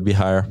Finland would be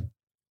higher.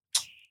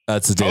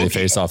 That's a daily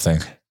face-off thing.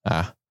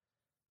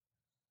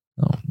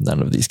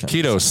 None of these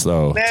Ketos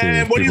though.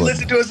 Man, what do you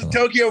listen to us in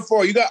Tokyo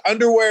for? You got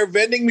underwear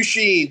vending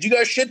machines. You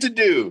got shit to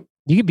do.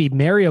 You could be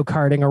Mario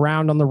Karting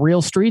around on the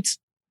real streets.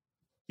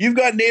 You've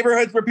got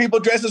neighborhoods where people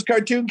dress as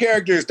cartoon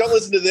characters. Don't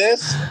listen to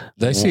this.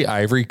 Did I see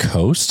Ivory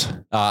Coast?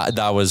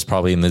 That was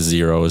probably in the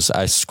zeros.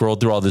 I scrolled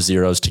through all the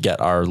zeros to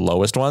get our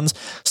lowest ones.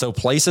 So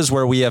places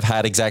where we have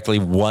had exactly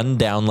one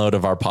download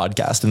of our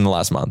podcast in the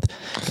last month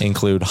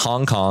include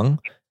Hong Kong,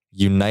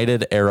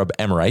 United Arab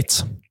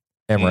Emirates,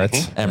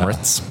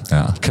 Qatar,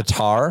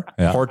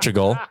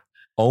 Portugal,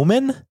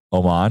 Oman,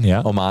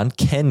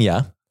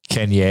 Kenya,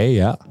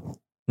 yeah.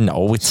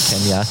 No, it's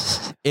Kenya,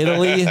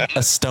 Italy,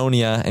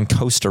 Estonia, and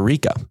Costa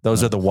Rica.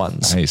 Those are the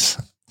ones.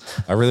 Nice.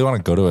 I really want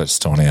to go to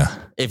Estonia.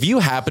 If you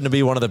happen to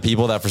be one of the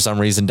people that for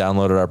some reason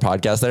downloaded our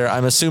podcast there,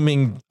 I'm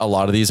assuming a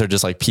lot of these are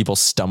just like people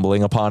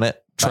stumbling upon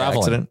it.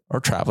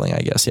 Traveling, I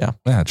guess. Yeah.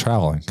 Yeah.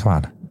 Traveling. Come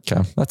on.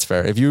 Okay. That's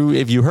fair. If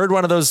you heard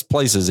one of those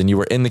places and you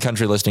were in the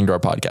country listening to our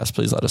podcast,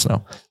 please let us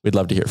know. We'd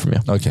love to hear from you.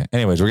 Okay.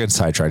 Anyways, we're getting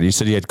sidetracked. You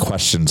said you had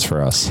questions for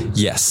us.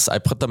 Yes, I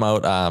put them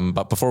out.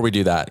 But before we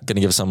do that, going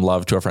to give some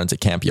love to our friends at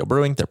Campio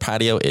Brewing. Their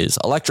patio is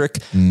electric.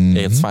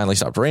 It's finally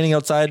stopped raining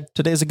outside.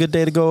 Today's a good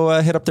day to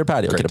go hit up their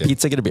patio. Get a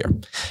pizza, get a beer.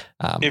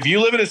 If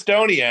you live in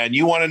Estonia and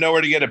you want to know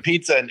where to get a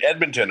pizza in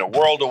Edmonton, a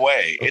world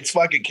away, it's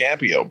fucking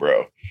Campio,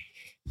 bro.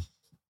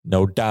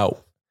 No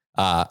doubt.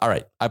 All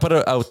right. I put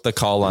out the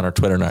call on our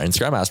Twitter and our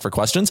Instagram, asked for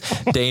questions.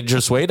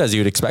 Dangerous Wade, as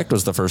you'd expect,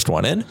 was the first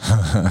one in.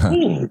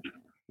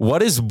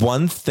 What is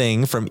one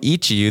thing from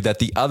each of you that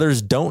the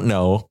others don't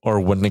know or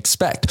wouldn't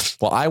expect?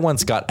 Well, I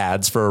once got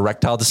ads for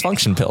erectile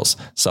dysfunction pills.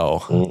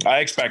 So I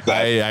expect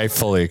that. I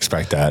fully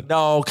expect that.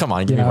 No, come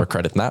on. Give me more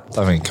credit than that.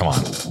 I mean, come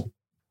on.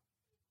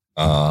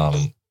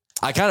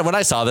 When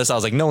I saw this, I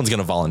was like, no one's going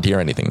to volunteer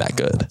anything that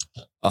good.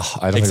 Oh,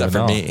 I don't except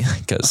even for know. me,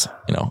 because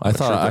I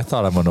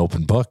thought I'm an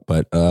open book,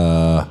 but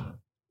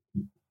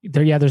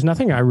there's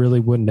nothing I really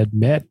wouldn't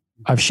admit.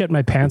 I've shit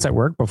my pants at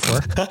work before.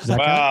 Does that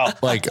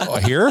count? Like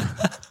here,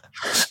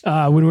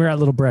 when we were at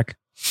Little Brick.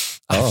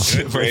 Oh,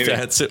 my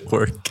pants at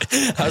work.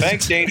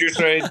 Thanks, Dangerous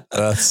Wade.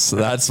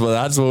 That's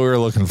what we were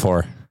looking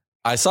for.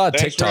 I saw a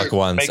TikTok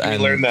once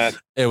and learn that.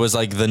 It was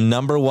like the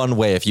number one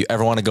way if you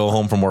ever want to go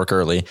home from work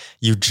early,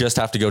 you just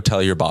have to go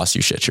tell your boss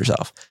you shit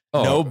yourself.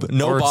 Oh,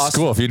 no boss.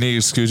 School if you need to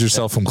excuse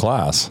yourself from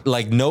class.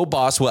 Like no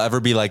boss will ever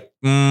be like,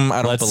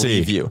 I don't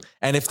believe you.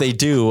 And if they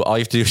do, all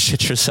you have to do is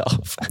shit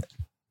yourself.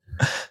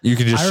 You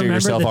can just shit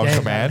yourself on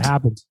command. I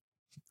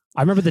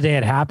remember the day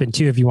it happened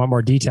too. If you want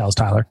more details,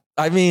 Tyler.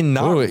 I mean,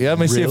 let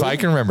me see if I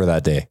can remember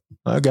that day.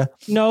 Okay.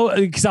 No,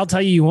 because I'll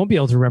tell you won't be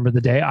able to remember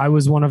the day. I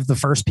was one of the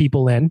first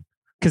people in.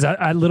 Because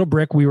at Little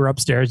Brick, we were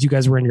upstairs. You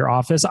guys were in your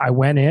office. I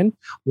went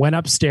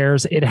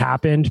upstairs. It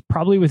happened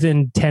probably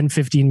within 10,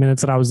 15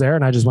 minutes that I was there.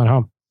 And I just went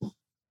home.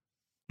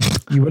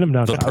 You wouldn't have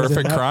known. The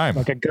perfect crime.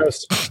 Like a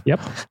ghost.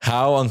 Yep.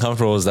 How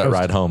uncomfortable was that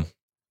ride home?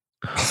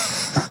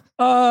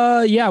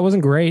 Yeah, it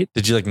wasn't great.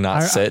 Did you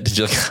not sit? Did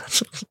you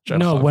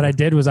no, what I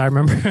did was I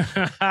remember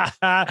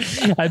I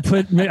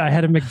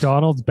had a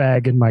McDonald's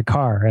bag in my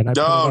car and I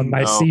put it on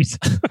my seat.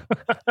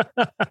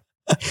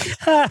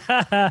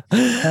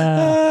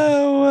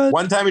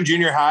 One time in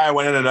junior high, I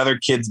went in another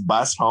kid's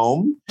bus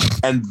home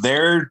and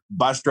their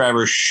bus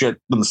driver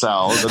shit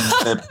themselves. And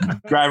the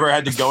driver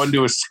had to go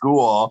into a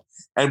school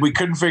and we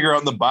couldn't figure out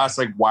on the bus,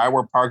 like why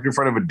we're parked in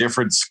front of a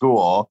different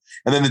school.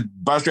 And then the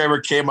bus driver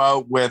came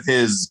out with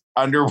his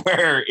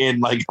underwear in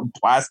like a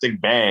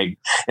plastic bag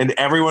and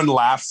everyone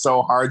laughed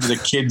so hard that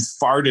the kid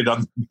farted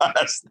on the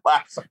bus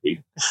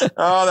laughing.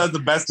 Oh, that's the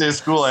best day of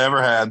school I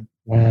ever had.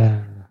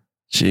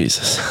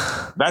 Jesus.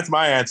 That's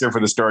my answer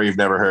for the story you've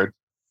never heard.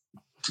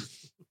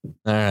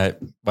 All right.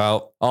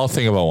 Well, I'll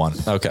think about one.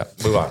 Okay.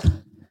 Move on.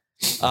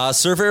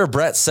 Surveyor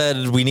Brett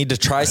said we need to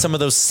try some of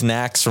those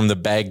snacks from the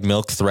Bagged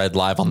Milk thread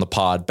live on the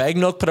pod. Bagged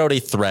Milk put out a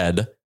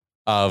thread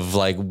of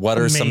like, what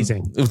are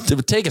Amazing.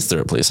 Take us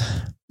through it, please.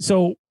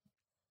 So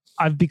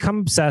I've become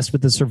obsessed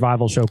with the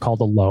survival show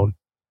called Alone.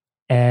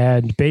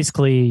 And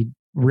basically,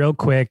 real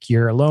quick,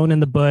 you're alone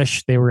in the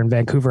bush. They were in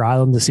Vancouver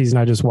Island the season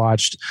I just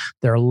watched.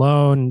 They're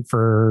alone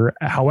for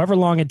however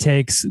long it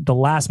takes. The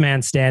last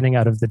man standing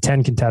out of the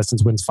 10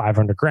 contestants wins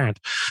 $500,000.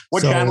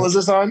 What channel is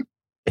this on?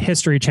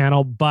 History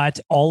Channel, but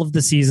all of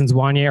the seasons,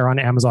 Wanya, are on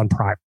Amazon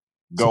Prime.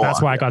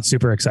 That's why I got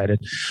super excited.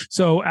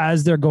 So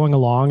as they're going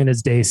along and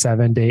it's day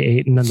 7, day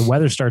 8, and then the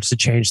weather starts to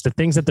change, the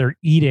things that they're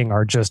eating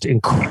are just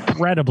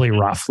incredibly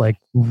rough, like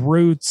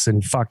roots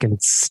and fucking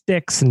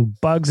sticks and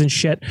bugs and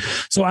shit.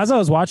 So as I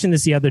was watching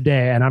this the other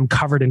day, and I'm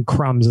covered in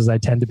crumbs as I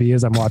tend to be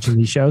as I'm watching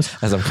these shows,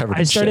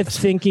 I started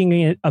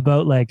thinking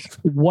about like,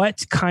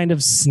 what kind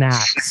of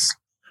snacks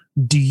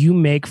do you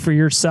make for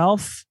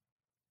yourself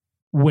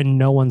when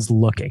no one's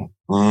looking?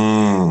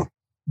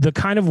 The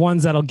kind of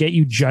ones that'll get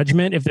you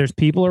judgment if there's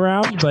people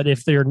around, but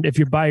if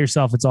you're by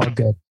yourself, it's all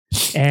good.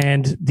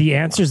 And the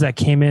answers that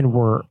came in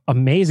were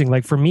amazing.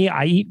 Like for me,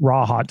 I eat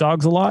raw hot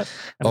dogs a lot.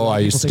 I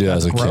used to do that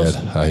as a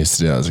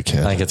kid.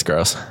 I think it's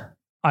gross.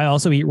 I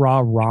also eat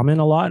raw ramen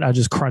a lot. I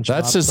just crunch it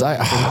up. That's just,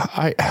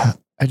 I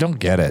don't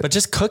get it. But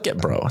just cook it,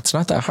 bro. It's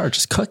not that hard.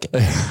 Just cook it.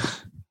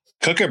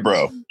 Cook it,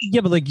 bro.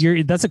 Yeah, but like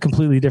that's a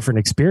completely different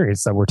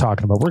experience that we're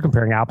talking about. We're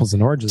comparing apples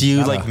and oranges. Do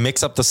you like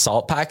mix up the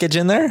salt package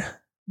in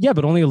there? Yeah,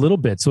 but only a little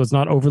bit. So it's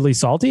not overly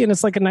salty and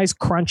it's like a nice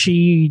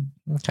crunchy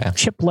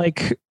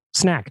chip-like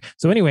snack.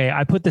 So anyway,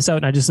 I put this out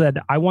and I just said,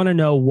 I want to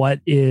know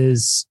what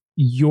is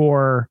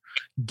your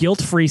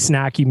guilt-free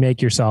snack you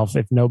make yourself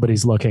if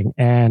nobody's looking.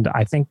 And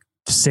I think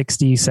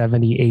 60,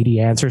 70, 80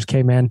 answers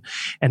came in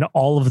and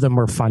all of them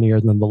were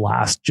funnier than the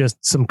last.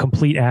 Just some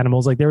complete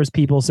animals. Like there was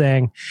people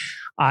saying,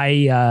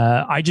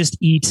 I just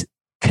eat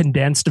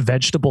condensed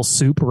vegetable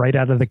soup right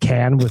out of the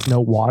can with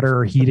no water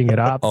or heating it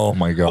up. Oh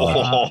my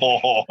God.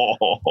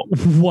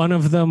 One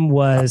of them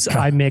was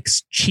I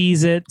mix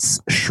Cheez-Its,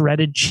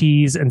 shredded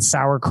cheese and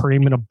sour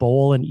cream in a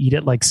bowl and eat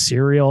it like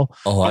cereal.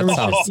 Oh, that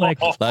sounds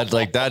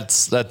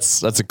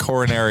that's a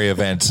coronary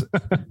event,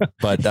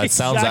 but that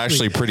sounds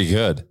actually pretty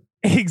good.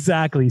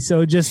 Exactly.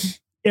 So just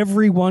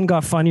everyone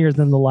got funnier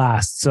than the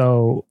last.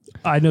 So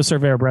I know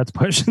Surveyor Brett's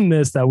pushing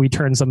this, that we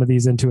turn some of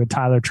these into a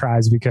Tyler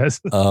Tries because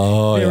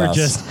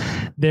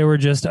they were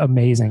just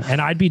amazing. And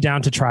I'd be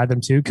down to try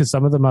them too. Cause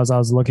some of them, as I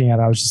was looking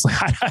at, I was just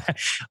like,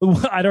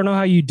 I don't know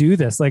how you do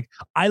this. Like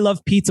I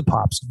love pizza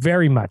pops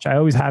very much. I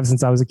always have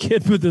since I was a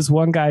kid, but this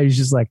one guy who's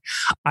just like,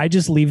 I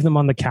just leave them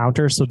on the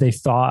counter so they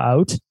thaw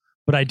out,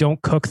 but I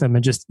don't cook them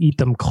and just eat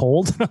them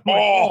cold. Like,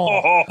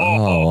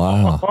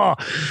 wow.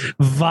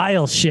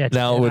 Vile shit.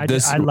 Now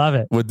I love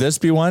it. Would this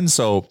be one?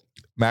 So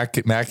mac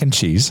and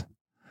cheese,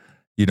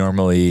 you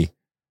normally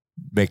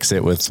mix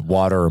it with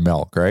water or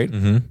milk, right?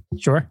 Mm-hmm.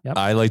 Sure. Yep.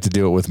 I like to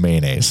do it with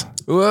mayonnaise.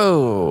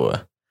 Whoa.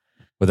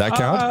 Would that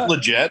count?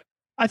 Legit.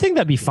 I think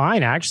that'd be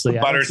fine, actually.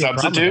 Butter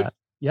substitute?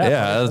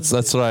 Yeah,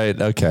 that's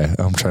what okay.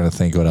 I'm trying to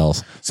think what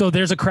else. So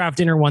there's a craft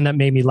dinner one that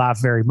made me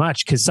laugh very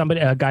much because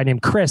a guy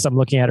named Chris, I'm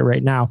looking at it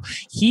right now.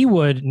 He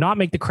would not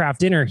make the craft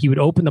dinner. He would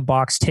open the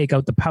box, take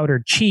out the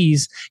powdered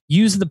cheese,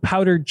 use the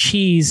powdered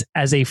cheese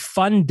as a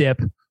fun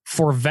dip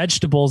for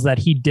vegetables that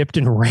he dipped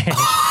in ranch.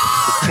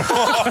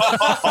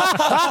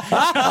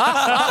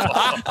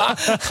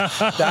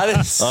 That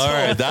is so all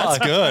right. That's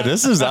good.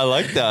 I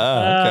like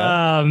that. Okay.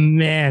 Oh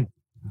man.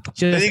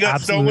 Then you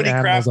got so many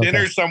craft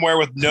dinners somewhere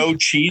with no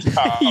cheese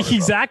powder.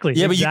 Exactly.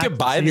 Yeah, but you can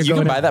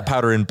buy that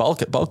powder in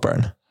bulk at Bulk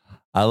Barn.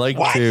 I like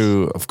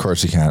to, of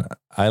course you can.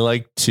 I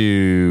like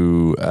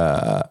to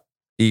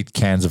eat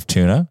cans of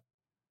tuna,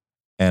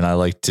 and I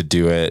like to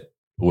do it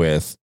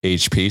with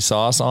HP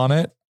sauce on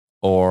it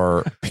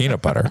or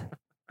peanut butter.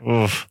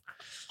 Oof.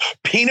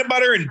 Peanut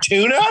butter and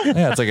tuna?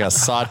 Yeah, it's like a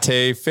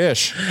saute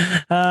fish.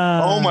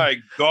 Oh my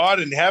God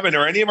in heaven.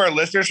 Are any of our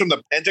listeners from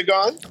the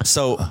Pentagon?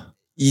 So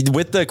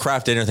with the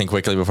craft dinner thing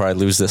quickly before I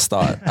lose this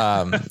thought.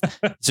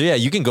 So yeah,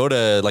 you can go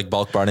to like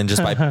Bulk Barn and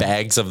just buy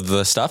bags of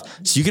the stuff.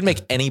 So you can make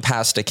any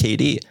pasta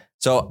KD.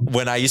 So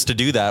when I used to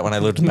do that, when I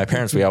lived with my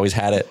parents, we always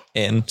had it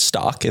in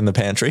stock in the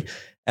pantry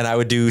and I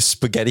would do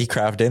spaghetti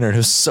craft dinner. And it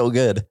was so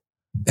good.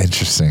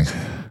 Interesting.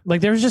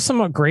 Like there's just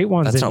some great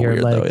ones That's in here.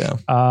 Weird, like, though,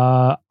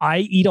 yeah. I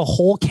eat a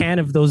whole can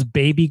of those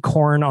baby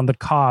corn on the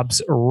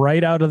cobs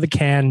right out of the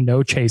can,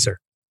 no chaser.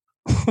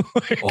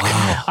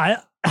 Wow.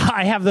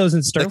 I have those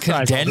in stir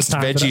fry. The condensed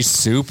veggie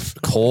soup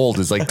cold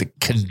is like the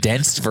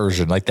condensed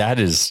version. Like that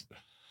is.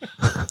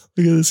 Look at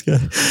this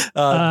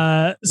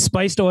guy.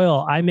 Spiced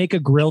oil. I make a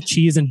grilled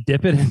cheese and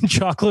dip it in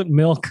chocolate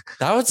milk.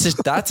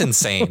 That's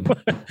insane.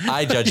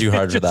 I judge you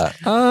hard for that.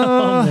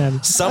 Oh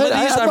man. Some of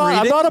these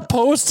I'm not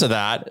opposed to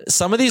that.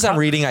 Some of these I'm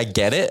reading, I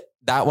get it.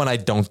 That one I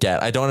don't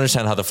get. I don't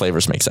understand how the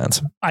flavors make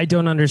sense. I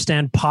don't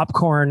understand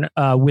popcorn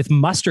with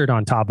mustard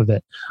on top of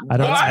it.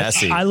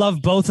 I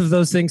love both of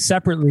those things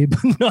separately,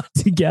 but not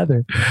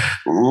together.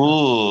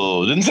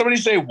 Ooh, didn't somebody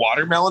say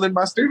watermelon and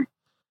mustard?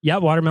 Yeah,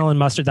 watermelon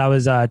mustard. That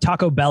was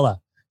Taco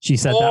Bella. She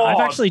said that. I've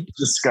actually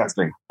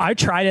disgusting. I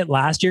tried it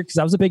last year because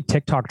that was a big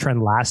TikTok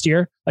trend last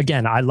year.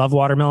 Again, I love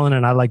watermelon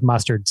and I like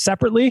mustard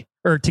separately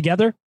or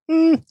together.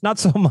 Not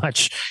so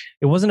much.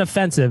 It wasn't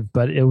offensive,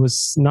 but it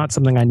was not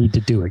something I need to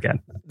do again.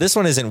 This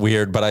one isn't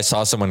weird, but I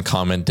saw someone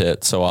comment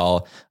it. So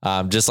I'll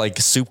just like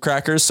soup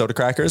crackers, soda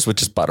crackers with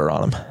just butter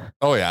on them.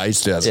 Oh yeah. I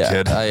used to as a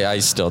kid. I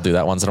still do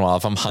that once in a while.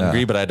 If I'm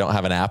hungry, but I don't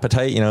have an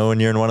appetite, when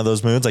you're in one of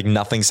those moods, like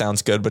nothing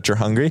sounds good, but you're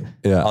hungry.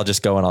 Yeah. I'll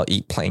just go and I'll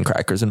eat plain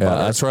crackers and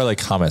butter. That's where I like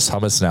hummus.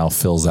 Hummus now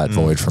fills that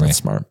void for me. That's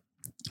smart.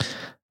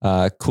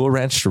 Cool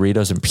Ranch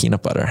Doritos and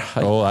peanut butter.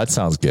 Oh, that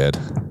sounds good.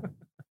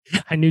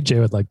 I knew Jay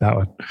would like that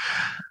one.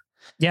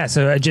 Yeah,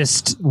 so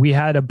we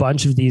had a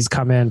bunch of these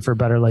come in for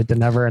Better Late Than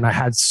Never, and I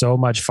had so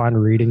much fun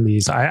reading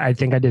these. I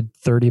think I did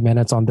 30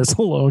 minutes on this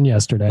alone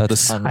yesterday.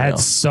 I had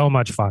so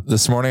much fun.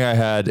 This morning I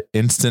had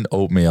instant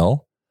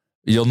oatmeal.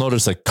 You'll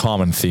notice a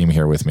common theme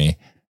here with me.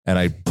 and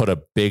I put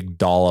a big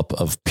dollop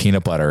of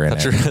peanut butter in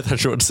it. I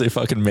thought you were to say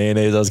fucking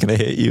mayonnaise. I was going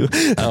to hit you.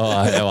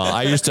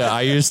 I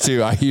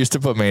used to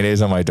put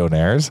mayonnaise on my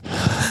Donairs,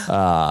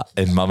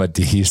 and Mama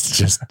D used to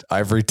just,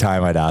 every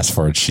time I'd ask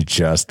for it, she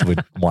just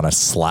would want to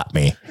slap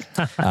me.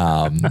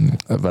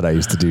 But I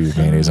used to do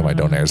mayonnaise on my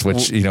Donairs,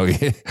 which,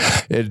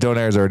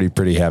 Donairs are already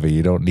pretty heavy.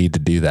 You don't need to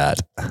do that.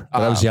 But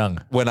I was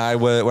young. When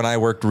I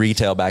worked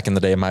retail back in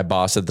the day, my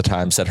boss at the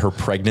time said her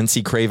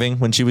pregnancy craving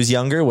when she was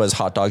younger was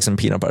hot dogs and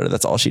peanut butter.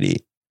 That's all she'd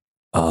eat.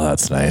 Oh,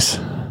 that's nice.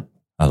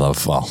 I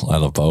love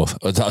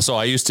both. So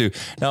I used to,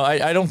 no,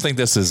 I don't think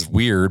this is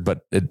weird,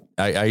 but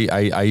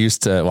I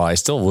used to, I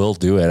still will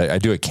do it. I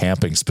do it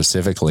camping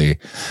specifically,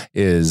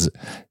 is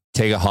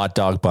take a hot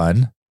dog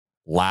bun,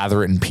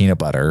 lather it in peanut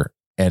butter,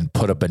 and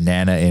put a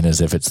banana in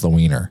as if it's the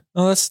wiener.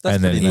 Oh, that's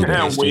and then eat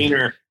it.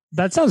 Wiener.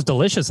 That sounds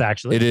delicious,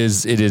 actually. It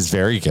is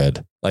very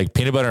good. Like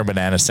peanut butter and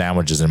banana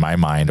sandwiches in my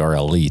mind are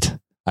elite.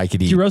 I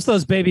could eat. Did you roast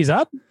those babies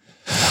up?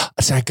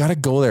 So I got to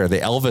go there. The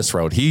Elvis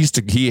road. He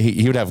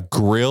would have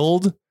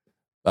grilled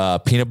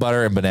peanut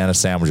butter and banana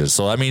sandwiches.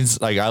 So that means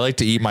like I like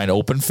to eat mine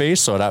open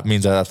faced. So that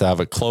means I have to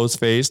have it closed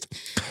faced,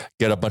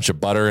 get a bunch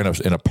of butter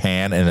in a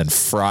pan and then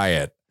fry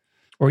it.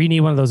 Or you need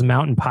one of those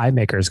mountain pie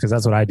makers, because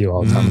that's what I do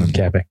all the time when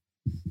camping.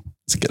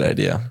 It's a good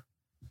idea.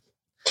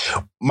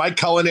 My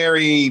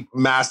culinary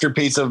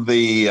masterpiece of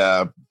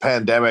the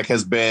pandemic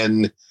has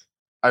been,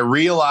 I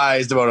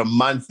realized about a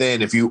month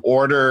in, if you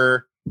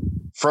order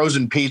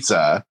frozen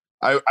pizza,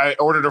 I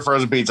ordered a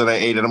frozen pizza and I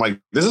ate it. I'm like,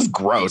 this is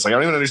gross. Like, I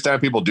don't even understand how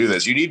people do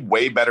this. You need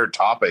way better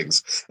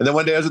toppings. And then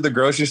one day I was at the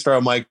grocery store.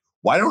 I'm like,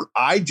 why don't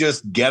I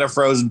just get a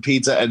frozen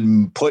pizza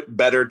and put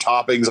better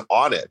toppings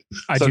on it?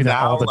 I do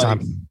that all the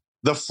time.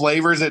 The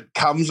flavors it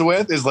comes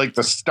with is like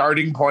the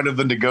starting point of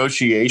the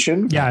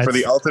negotiation for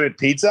the ultimate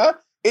pizza.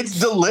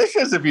 It's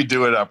delicious if you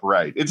do it up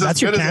right. It's as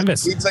good as any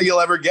pizza you'll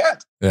ever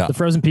get. Yeah. The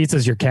frozen pizza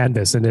is your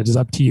canvas, and it is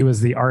up to you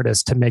as the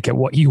artist to make it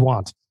what you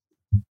want.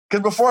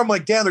 Because before I'm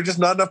like, damn, there's just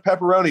not enough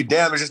pepperoni.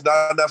 Damn, there's just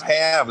not enough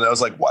ham. And I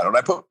was like, why don't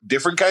I put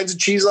different kinds of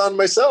cheese on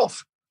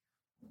myself?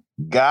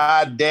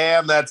 God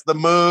damn, that's the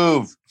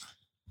move.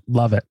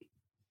 Love it.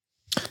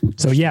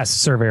 So yes,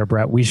 Surveyor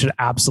Brett, we should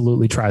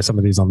absolutely try some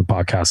of these on the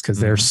podcast because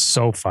they're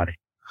so funny.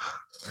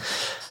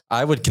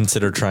 I would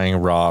consider trying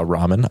raw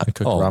ramen.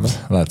 Uncooked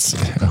ramen.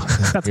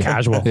 That's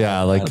casual.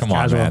 Yeah, like come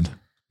on, man.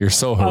 You're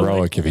so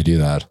heroic if you do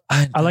that.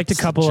 I liked a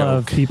couple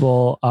of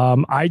people.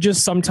 I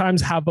just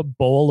sometimes have a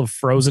bowl of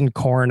frozen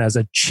corn as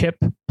a chip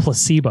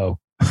placebo.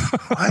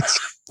 What?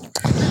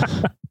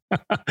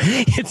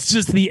 It's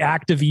just the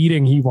act of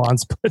eating he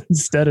wants, but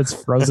instead it's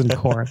frozen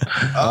corn.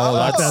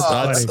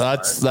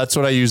 That's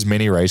what I use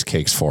mini rice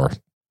cakes for.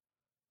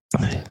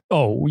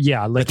 Oh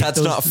yeah, like but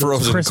that's not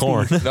frozen crispy,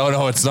 corn.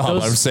 No, it's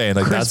not. I'm saying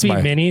like that's my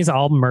minis.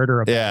 I'll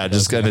murder.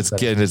 Just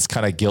it's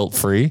kind of guilt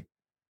free.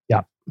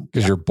 Yeah,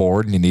 because you're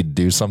bored and you need to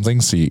do something,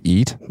 so you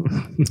eat.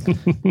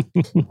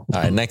 All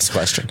right, next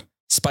question.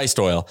 Spiced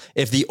oil.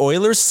 If the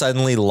Oilers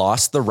suddenly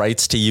lost the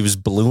rights to use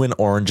blue and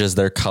orange as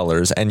their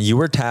colors, and you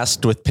were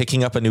tasked with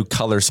picking up a new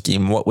color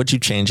scheme, what would you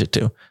change it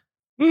to?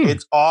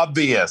 It's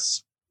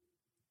obvious.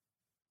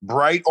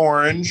 Bright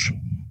orange,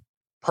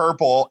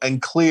 purple,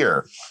 and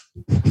clear.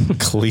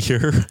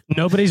 Clear?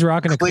 Nobody's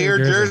rocking a clear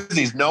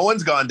jerseys. No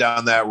one's gone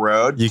down that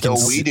road.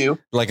 We do.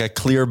 Like a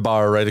clear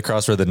bar right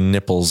across where the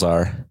nipples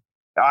are.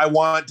 I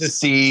want to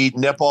see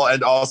nipple,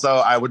 and also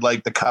I would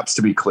like the cups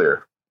to be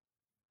clear.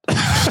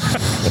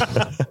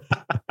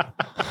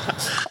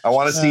 I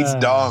want to see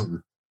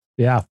dong.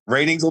 Yeah.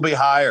 Ratings will be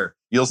higher.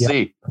 You'll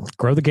see.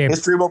 Grow the game.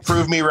 History will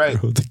prove me right.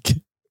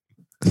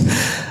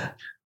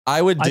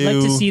 I'd like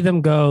to see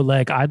them go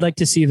I'd like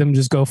to see them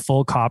just go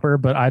full copper,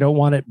 but I don't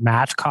want it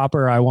match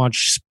copper. I want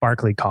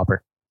sparkly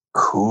copper.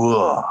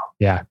 Cool.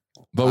 Yeah.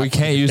 But we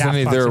can't use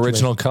any of their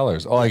original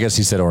colors. Oh, I guess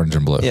he said orange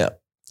and blue. Yeah.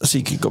 So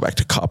you could go back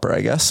to copper,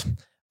 I guess.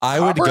 I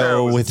would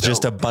go with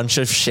just a bunch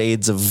of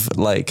shades of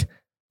like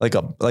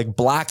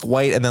black,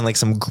 white, and then like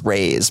some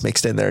grays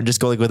mixed in there, and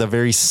just go with a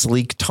very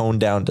sleek,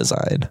 toned down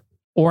design.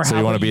 Or so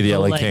you want to be the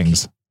LA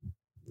Kings?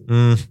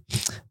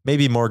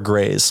 Maybe more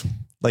grays,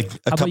 like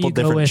a couple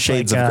different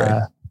shades of gray.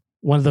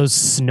 One of those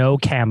snow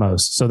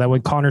camos, so that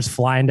when Connor's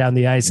flying down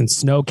the ice in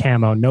snow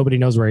camo, nobody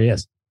knows where he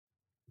is.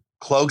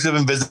 Cloaks of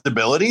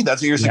invisibility.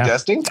 That's what you're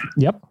suggesting?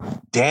 Yep.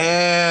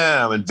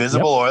 Damn,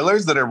 invisible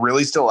Oilers that are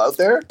really still out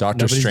there.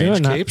 Doctor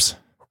Strange capes.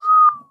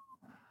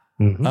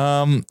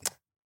 Mm-hmm.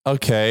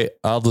 Okay,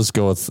 I'll just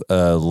go with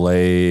a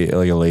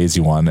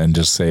lazy one and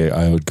just say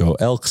I would go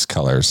Elks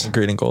colors,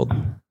 green and gold,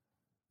 and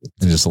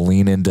just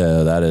lean into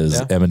that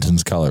as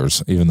Edmonton's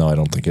colors, even though I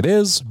don't think it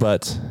is,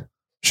 but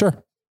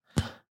sure.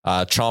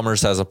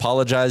 Chalmers has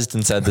apologized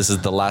and said this is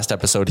the last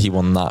episode this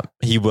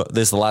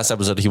is the last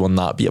episode he will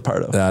not be a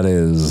part of. That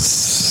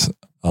is,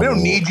 we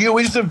don't need you.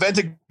 We just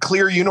invented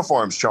clear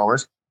uniforms,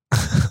 Chalmers.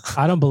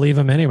 I don't believe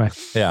him anyway.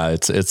 Yeah,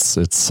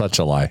 it's such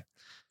a lie.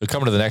 We'll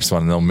come to the next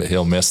one and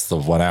he'll miss the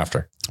one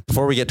after.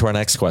 Before we get to our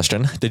next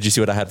question, did you see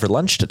what I had for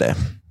lunch today?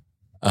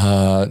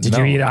 Did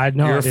you eat? I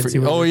didn't see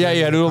what you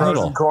had a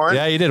little. Corn?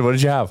 Yeah, you did. What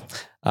did you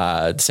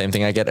have? Same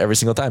thing I get every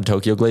single time.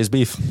 Tokyo glazed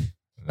beef.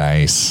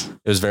 Nice.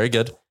 It was very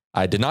good.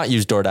 I did not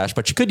use DoorDash,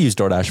 but you could use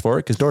DoorDash for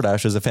it because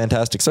DoorDash is a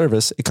fantastic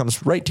service. It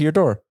comes right to your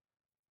door.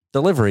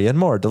 Delivery and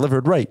more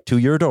delivered right to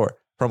your door.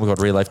 Promo code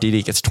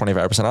RealLifeDD gets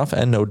 25% off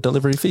and no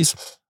delivery fees.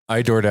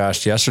 I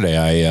DoorDashed yesterday.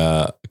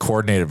 I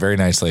coordinated very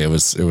nicely. It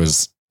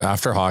was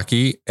after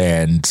hockey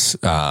and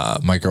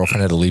my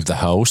girlfriend had to leave the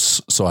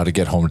house. So I had to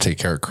get home to take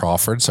care of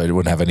Crawford. So I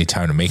wouldn't have any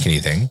time to make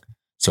anything.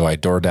 So I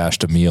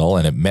DoorDashed a meal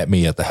and it met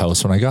me at the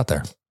house when I got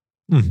there.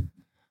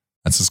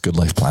 That's just good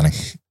life planning.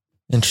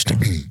 Interesting.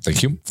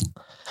 Thank you.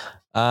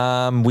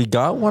 We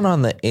got one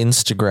on the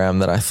Instagram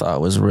that I thought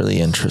was really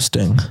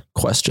interesting.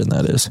 Question,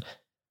 that is.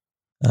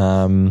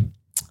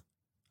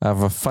 I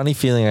have a funny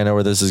feeling I know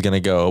where this is going to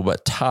go,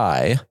 but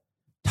Ty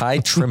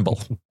Trimble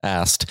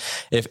asked,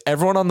 if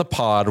everyone on the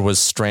pod was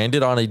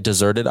stranded on a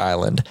deserted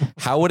island,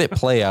 how would it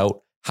play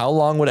out? How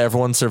long would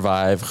everyone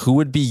survive? Who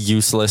would be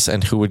useless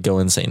and who would go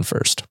insane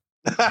first?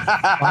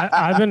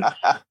 I've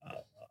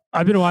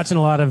been watching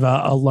a lot of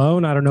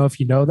Alone. I don't know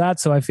if you know that,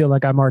 so I feel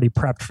like I'm already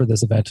prepped for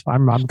this event.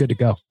 I'm good to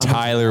go.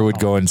 Tyler would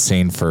go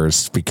insane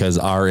first because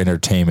our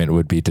entertainment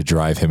would be to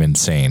drive him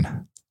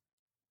insane.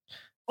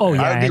 Oh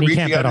yeah, I'd be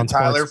reaching out to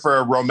Tyler for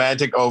a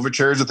romantic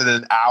overtures within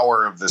an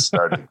hour of this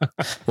starting.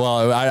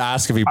 Well, I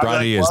asked if he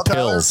brought any of his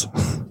pills.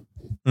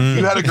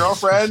 You had a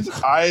girlfriend,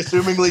 I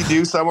assumingly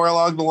do somewhere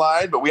along the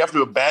line, but we have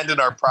to abandon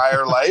our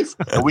prior life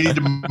and we need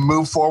to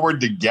move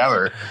forward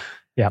together.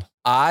 Yeah.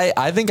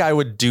 I think I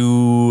would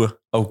do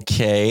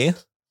okay,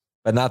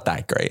 but not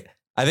that great.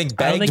 I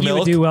think I don't think milk you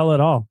would do well at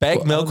all.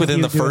 Bagged milk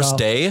within the first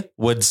day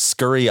would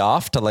scurry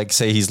off to like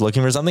say he's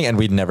looking for something and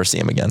we'd never see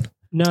him again.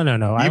 No.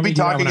 You'd be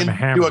talking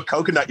into a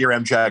coconut your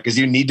MChat because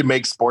you need to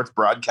make sports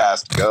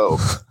broadcast go.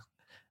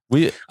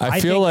 I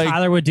feel like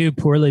Tyler would do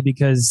poorly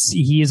because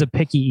he is a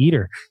picky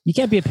eater. You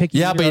can't be a picky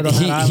eater. Yeah,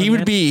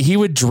 but he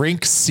would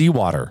drink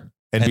seawater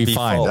and be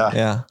fine.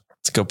 Yeah,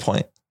 that's a good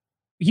point.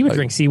 He would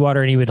drink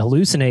seawater and he would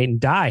hallucinate and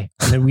die.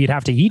 And then we'd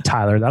have to eat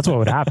Tyler. That's what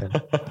would happen.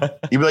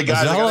 You'd be like,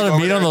 guys, there's not a lot of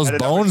meat on those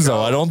bones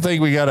though. I don't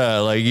think we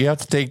gotta you have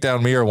to take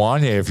down me or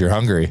Wanye if you're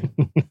hungry.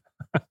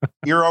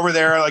 You're over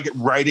there like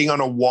writing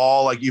on a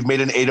wall, like you've made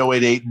an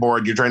 8088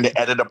 board. You're trying to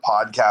edit a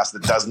podcast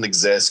that doesn't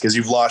exist because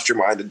you've lost your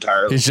mind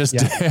entirely. He's just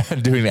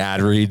doing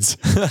ad reads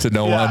to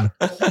no one.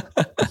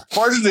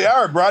 Portions of the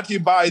Hour brought to you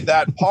by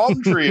that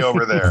palm tree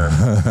over there.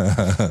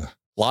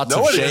 Lots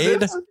of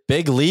shade,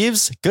 big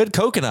leaves, good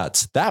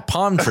coconuts. That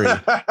palm tree,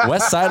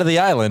 west side of the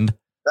island.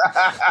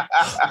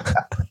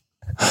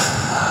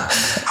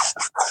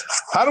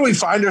 How do we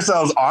find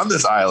ourselves on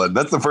this island?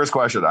 That's the first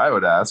question I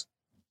would ask.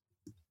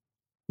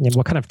 Yeah,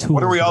 what kind of tools?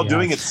 What are we all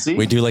doing at sea?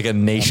 We do like a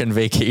nation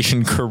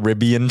vacation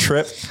Caribbean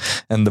trip,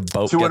 and the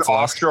boat to gets an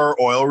lost. offshore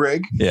oil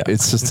rig. Yeah,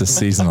 it's just a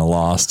season of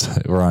Lost.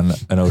 We're on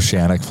an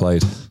oceanic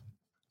flight.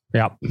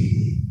 Yep.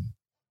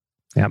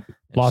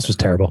 Lost was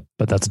terrible,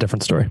 but that's a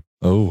different story.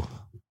 Oh,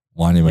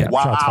 Wanye.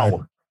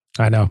 Wow.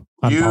 I know.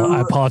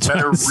 I apologize.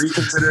 Better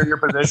reconsider your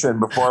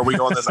position before we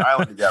go on this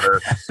island together.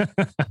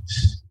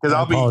 Because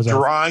I'll be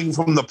drawing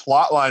from the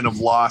plot line of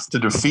Lost to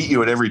defeat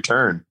you at every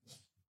turn.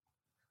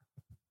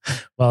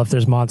 Well, if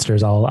there's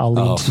monsters, I'll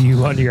lean to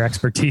you on your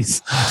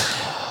expertise.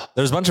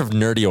 There's a bunch of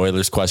nerdy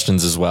Oilers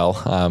questions as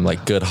well,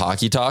 like good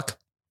hockey talk.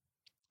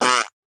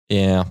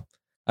 Yeah,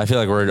 I feel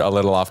like we're a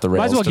little off the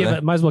rails.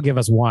 Might as well give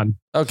us one.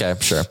 Okay,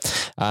 sure.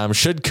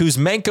 Should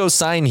Kuzmenko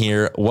sign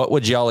here? What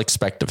would y'all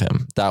expect of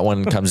him? That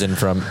one comes in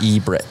from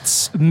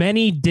Brits.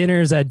 Many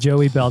dinners at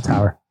Joey Bell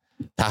Tower.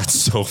 That's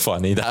so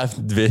funny.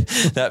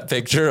 That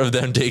picture of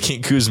them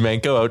taking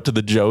Kuzmenko out to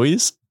the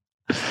Joeys.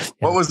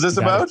 What was this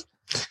about?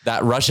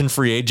 That Russian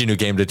free agent who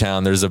came to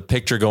town. There's a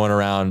picture going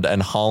around and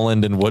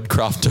Holland and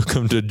Woodcroft took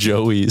him to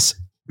Joey's.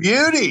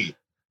 Beauty.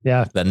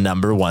 Yeah. The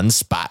number one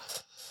spot.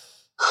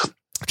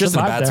 Just a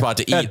bad spot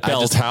to eat. At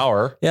Bell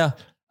Tower. Yeah.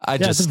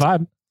 It's a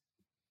vibe.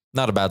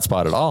 Not a bad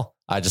spot at all.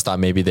 I just thought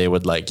maybe they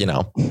would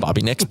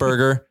Bobby Nick's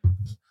burger.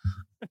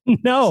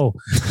 No,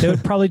 they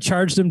would probably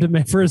charge him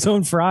for his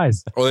own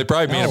fries. Or they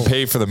probably made him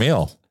pay for the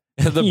meal.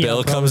 And the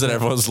bill comes and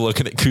everyone's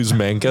looking at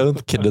Kuzmenko.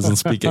 The kid doesn't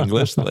speak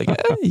English. They're like,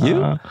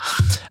 you.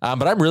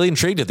 But I'm really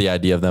intrigued at the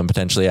idea of them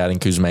potentially adding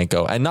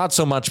Kuzmenko. And not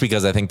so much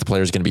because I think the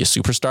player is going to be a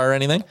superstar or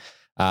anything.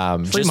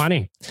 Free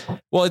money.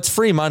 Well, it's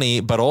free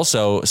money, but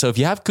also, so if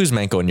you have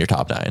Kuzmenko in your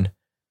top nine,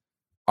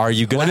 are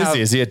you going to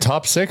Is he a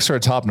top 6 or a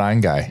top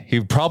 9 guy?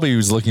 He probably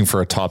was looking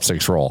for a top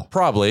 6 role.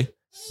 Probably.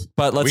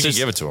 But let's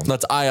give it to him.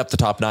 Let's eye up the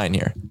top 9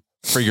 here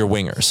for your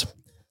wingers.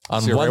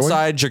 On one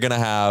side, you're going to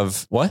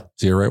have what?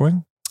 Is he a right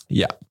wing?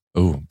 Yeah.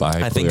 Oh,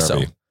 I think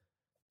so.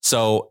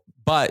 So,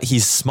 but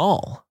he's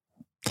small.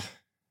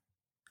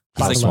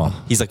 He's small.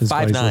 He's like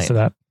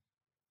 5'9".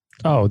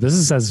 Oh,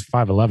 this says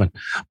 5'11".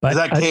 But is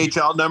that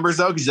KHL numbers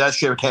though? Because that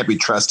shit can't be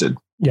trusted.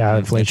 Yeah,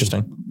 inflation.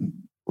 Interesting.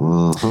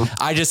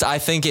 Mm-hmm. I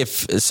think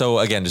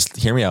again, just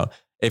hear me out.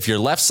 If your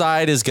left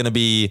side is going to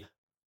be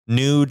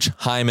Nuge,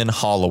 Hyman,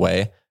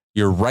 Holloway,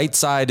 your right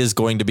side is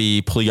going to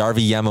be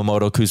Puljujarvi,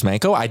 Yamamoto,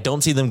 Kuzmenko. I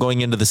don't see them going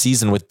into the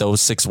season with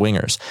those 6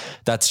 wingers.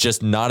 That's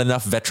just not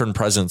enough veteran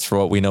presence for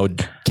what we know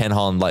Ken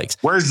Holland likes.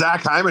 Where's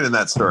Zach Hyman in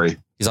that story?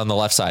 He's on the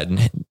left side.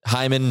 And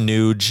Hyman,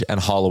 Nuge, and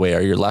Holloway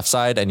are your left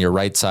side, and your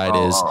right side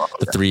is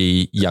the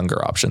three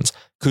younger options.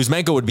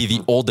 Kuzmenko would be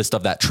the oldest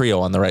of that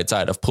trio on the right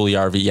side of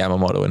Puljujarvi,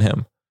 Yamamoto, and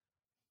him.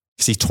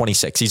 Because he's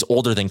 26. He's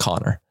older than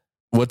Connor.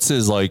 What's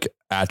his like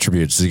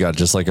attributes? He got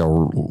just like a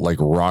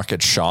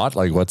rocket shot.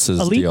 Like what's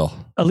his deal?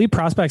 Elite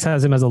Prospects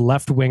has him as a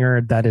left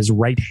winger that is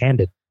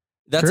right-handed.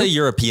 That's a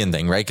European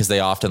thing, right? Because they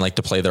often like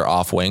to play their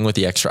off wing with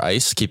the extra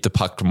ice, keep the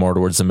puck more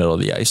towards the middle of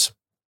the ice.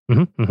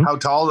 How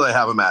tall do they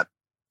have him at?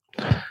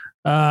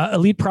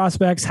 Elite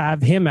Prospects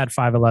have him at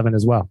 5'11"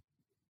 as well.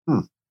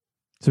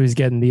 So he's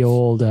getting the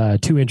old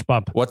 2-inch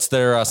bump. What's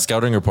their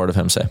scouting report of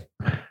him say?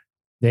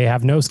 They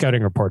have no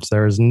scouting reports.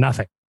 There is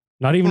nothing.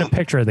 Not even a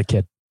picture of the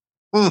kid.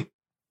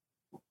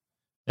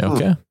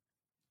 Okay.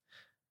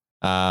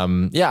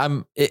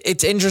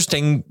 It's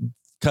interesting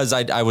because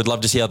I would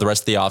love to see how the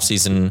rest of the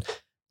offseason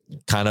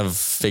kind of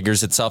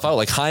figures itself out.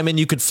 Like Hyman,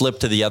 you could flip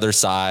to the other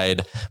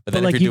side, but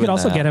then like if you could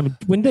also get him.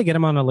 Wouldn't they get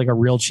him on a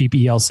real cheap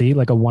ELC,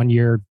 like a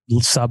 1-year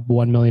sub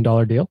 $1 million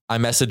deal? I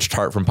messaged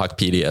Hart from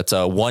Puckpedia. It's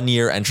a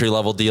 1-year entry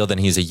level deal. Then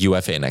he's a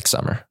UFA next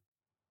summer.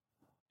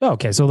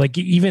 Okay, so like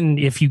even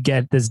if you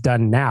get this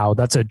done now,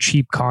 that's a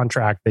cheap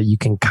contract that you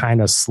can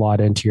kind of slot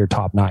into your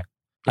top 9,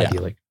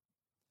 ideally.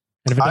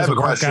 And if it doesn't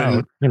work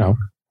out,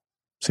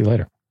 see you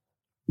later.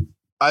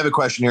 I have a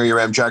question here, your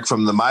Remcheck,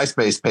 from the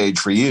MySpace page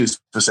for you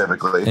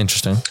specifically.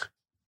 Interesting.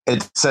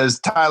 It says,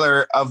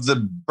 Tyler, of the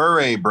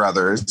Bure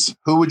brothers,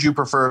 who would you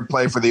prefer to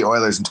play for the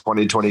Oilers in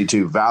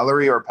 2022,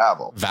 Valerie or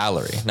Pavel?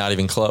 Valerie, not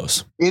even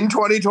close. In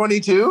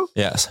 2022?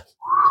 Yes.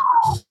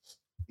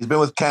 He's been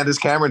with Candace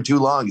Cameron too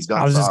long. He's gone.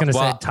 I was just going to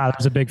say,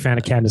 Tyler's a big fan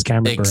of Candace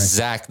Cameron.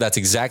 That's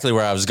exactly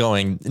where I was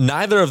going.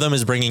 Neither of them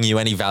is bringing you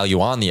any value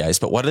on the ice,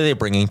 but what are they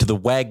bringing to the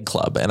WAG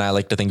club? And I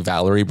like to think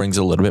Valerie brings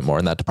a little bit more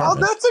in that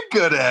department. Oh, that's a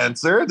good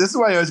answer. This is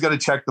why I always got to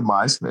check the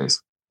MySpace.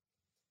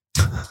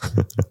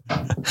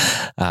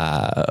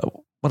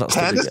 What else?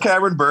 Candace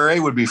Cameron Bure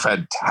would be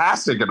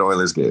fantastic at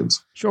Oilers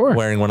games. Sure.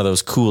 Wearing one of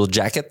those cool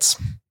jackets.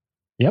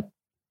 Yep.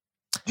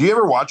 Do you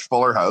ever watch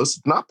Fuller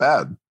House? Not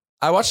bad.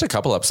 I watched a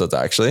couple episodes,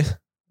 actually.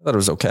 I thought it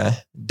was okay.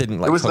 Didn't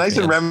like it was nice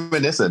and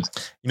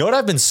reminiscent. You know what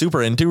I've been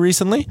super into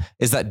recently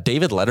is that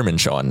David Letterman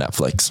show on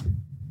Netflix.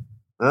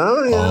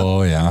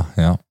 Oh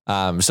yeah.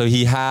 So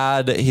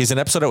he's an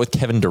episode out with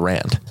Kevin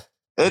Durant.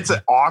 It's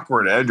an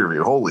awkward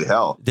interview. Holy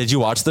hell. Did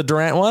you watch the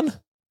Durant one?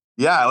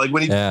 Yeah. Like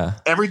when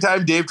every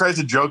time Dave tries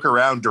to joke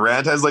around,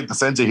 Durant has like the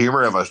sense of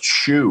humor of a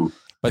shoe.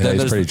 But then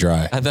he's pretty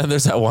dry. And then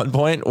there's that one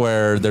point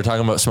where they're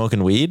talking about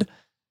smoking weed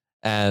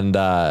and,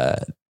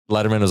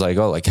 Letterman was like,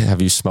 "Oh, like,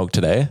 have you smoked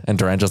today?" And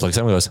Durant just looks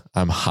at him and goes,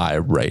 "I'm high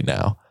right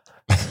now."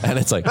 And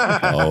it's like,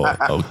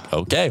 oh,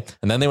 okay.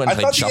 And then they went and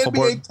played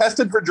shuffleboard. The NBA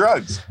tested for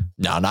drugs.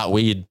 No, not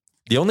weed.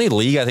 The only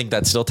league I think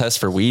that still tests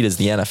for weed is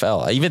the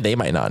NFL. Even they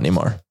might not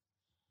anymore.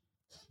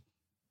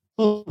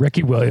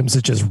 Ricky Williams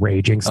is just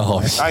raging.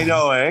 I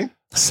know, eh?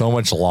 So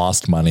much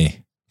lost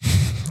money.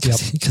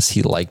 Because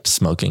he liked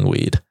smoking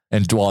weed.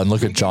 And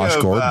look at Josh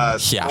Gordon.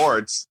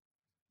 Sports.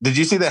 Did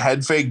you see the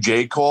head fake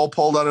J. Cole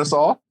pulled on us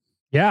all?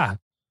 Yeah.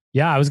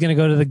 Yeah, I was going to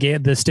go to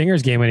the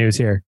Stingers game when he was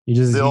here. He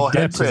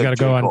dipped. He's got to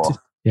go on.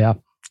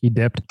 He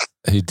dipped.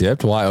 He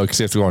dipped? Why? Oh, because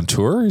he has to go on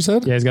tour, he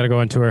said? Yeah, he's got to go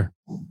on tour.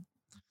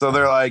 So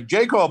they're like,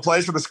 J. Cole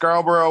plays for the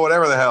Scarborough,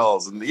 whatever the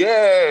hell's, and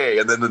yay!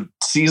 And then the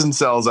season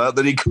sells out,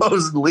 then he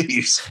goes and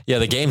leaves. Yeah,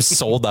 the game's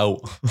sold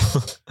out.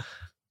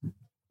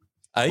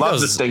 I think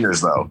Love the Stingers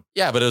though.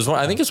 Yeah, but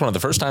I think it's one of the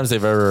first times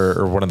they've ever,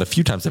 or one of the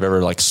few times they've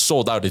ever like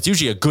sold out. It's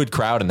usually a good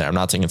crowd in there. I'm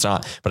not saying it's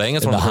not, but I think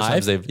it's one of the first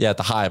times at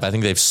the Hive. I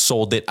think they've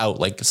sold it out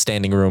like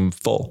standing room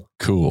full.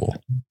 Cool.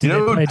 Did they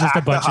play just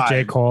a bunch of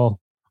J.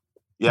 Cole?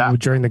 Yeah,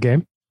 during the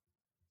game.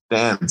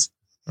 Stands.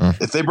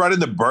 If they brought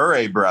in the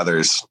Bure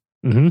brothers,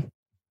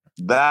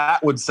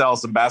 that would sell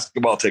some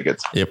basketball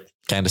tickets. Yep.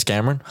 Candace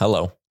Cameron.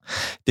 Hello.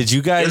 Did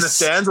you guys in the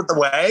stands with the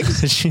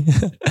Wags?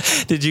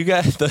 Did you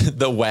guys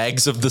the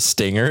Wags of the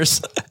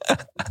Stingers?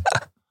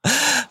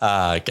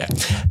 Okay.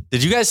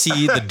 Did you guys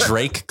see the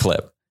Drake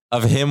clip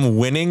of him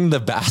winning the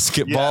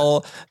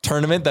basketball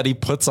tournament that he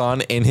puts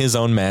on in his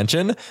own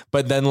mansion,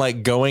 but then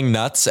like going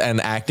nuts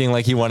and acting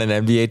like he won an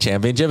NBA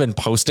championship and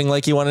posting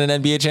like he won an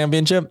NBA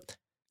championship?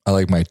 I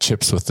like my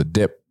chips with the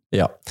dip.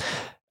 Yeah.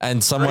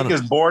 And someone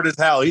Drake is bored as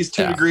hell. He's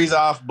 2 degrees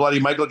off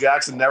bloody Michael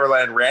Jackson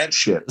Neverland Ranch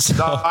shit.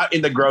 Not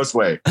in the gross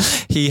way.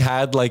 He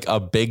had like a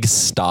big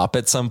stop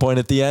at some point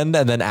at the end.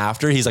 And then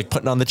after he's like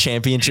putting on the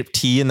championship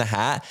tee in the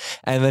hat.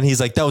 And then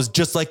he's like, that was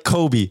just like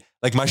Kobe.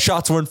 Like my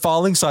shots weren't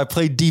falling. So I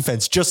played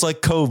defense just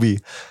like Kobe.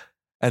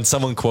 And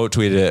someone quote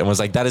tweeted it and was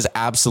like, that is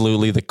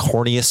absolutely the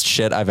corniest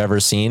shit I've ever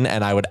seen.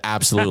 And I would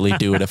absolutely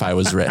do it if I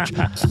was rich.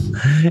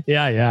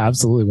 Yeah,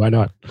 absolutely. Why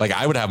not? Like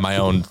I would have my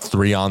own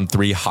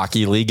 3-on-3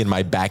 hockey league in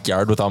my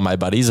backyard with all my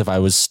buddies if I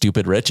was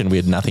stupid rich and we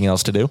had nothing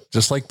else to do.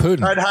 Just like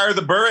Putin. I'd hire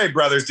the Bure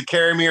brothers to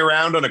carry me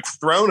around on a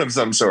throne of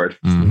some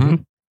sort. Mm-hmm.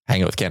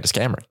 Hang out with Candace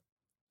Cameron.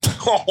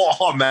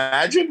 Oh,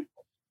 imagine.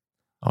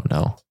 Oh,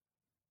 no.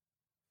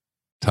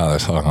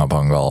 Tyler's hung up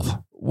on golf.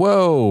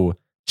 Whoa.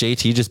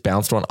 JT just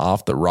bounced one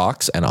off the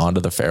rocks and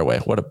onto the fairway.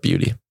 What a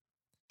beauty.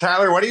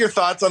 Tyler, what are your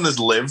thoughts on this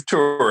live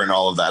tour and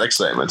all of that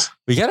excitement?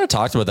 We kind of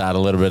talked about that a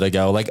little bit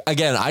ago. Like,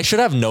 again, I should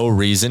have no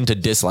reason to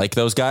dislike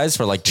those guys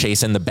for like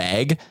chasing the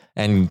bag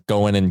and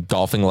going and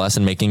golfing less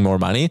and making more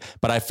money.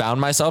 But I found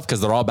myself,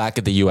 because they're all back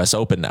at the US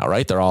Open now,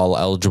 right? They're all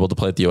eligible to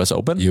play at the US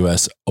Open.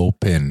 US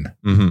Open.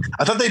 Mm-hmm.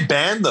 I thought they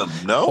banned them.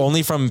 No,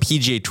 only from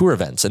PGA Tour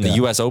events, and the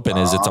US Open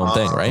is its own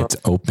thing, right? It's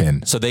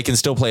open. So they can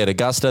still play at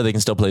Augusta. They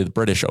can still play the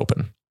British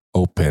Open.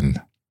 Open.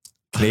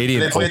 Canadian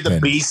they played Open.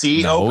 the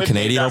BC No, Open.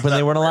 Canadian Open,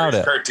 they weren't allowed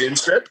it. Cartoon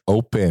strip.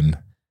 Open.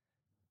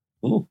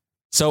 Ooh.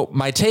 So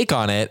my take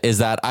on it is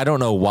that I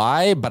don't know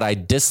why, but I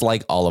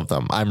dislike all of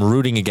them. I'm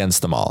rooting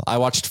against them all. I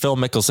watched Phil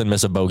Mickelson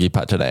miss a bogey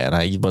putt today, and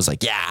I was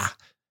like, yeah.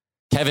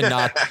 Kevin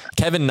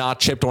Knott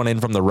chipped one in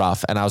from the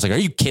rough, and I was like, are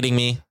you kidding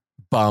me?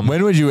 Bum.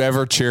 When would you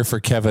ever cheer for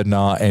Kevin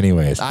Na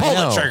anyways? Pull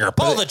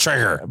the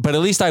trigger. But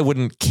at least I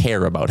wouldn't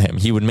care about him.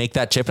 He would make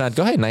that chip and I'd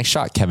go, hey, nice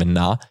shot, Kevin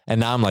Na. And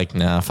now I'm like,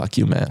 nah, fuck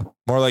you, man.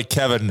 More like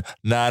Kevin,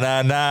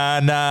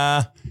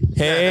 na.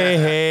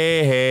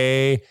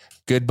 Hey.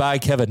 Goodbye,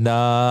 Kevin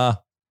Na.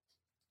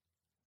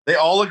 They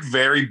all look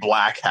very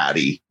black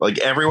hatty. Like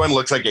everyone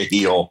looks like a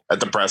heel at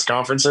the press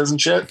conferences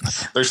and shit.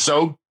 They're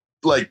so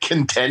like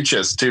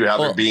contentious too, how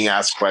they're being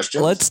asked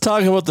questions. Let's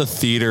talk about the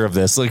theater of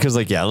this, because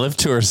Live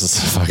Tours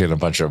is fucking a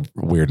bunch of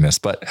weirdness,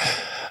 but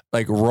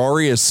like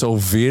Rory is so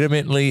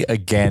vehemently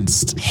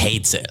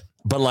hates it.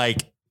 But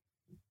like,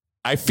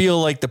 I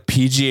feel like the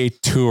PGA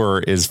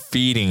Tour is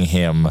feeding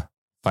him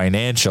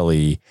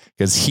financially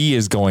because he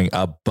is going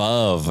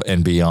above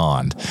and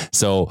beyond.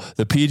 So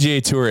the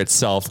PGA Tour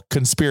itself,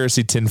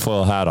 conspiracy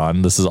tinfoil hat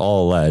on, this is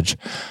all alleged,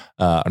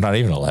 not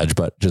even alleged,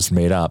 but just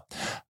made up.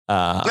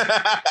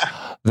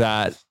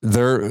 That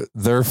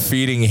they're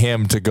feeding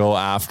him to go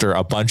after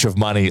a bunch of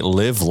money,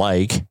 live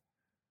like,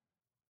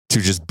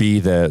 to just be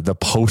the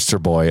poster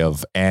boy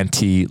of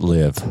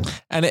anti-live.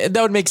 And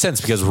that would make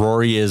sense because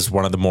Rory is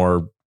one of the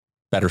more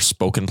better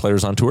spoken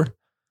players on tour.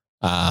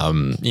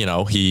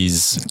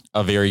 He's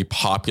a very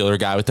popular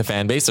guy with the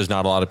fan base. There's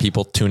not a lot of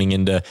people tuning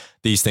into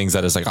these things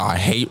that is like, oh, I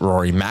hate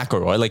Rory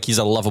McIlroy. Like, he's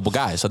a lovable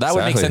guy. So that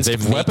would make sense. They've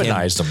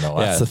weaponized him though.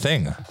 That's the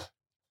thing.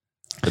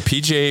 The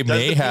PGA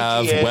may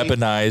have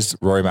weaponized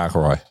Rory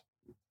McIlroy.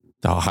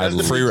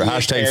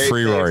 Hashtag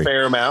free Rory.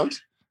 Fair amount.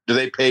 Do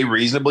they pay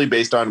reasonably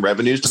based on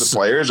revenues to the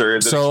players, or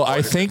is it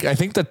I think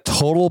the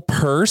total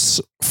purse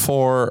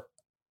for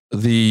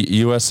the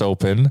US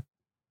Open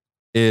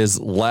is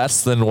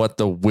less than what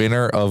the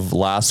winner of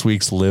last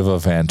week's live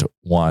event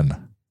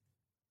won.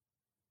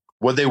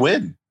 What'd they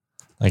win?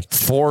 Like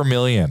 $4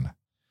 million.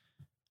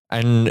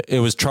 And it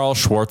was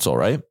Charles Schwartzel,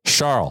 right?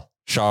 Charles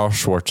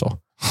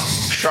Schwartzel.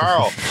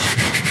 Charles.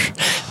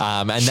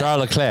 And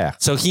Charles Leclerc.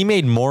 So he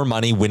made more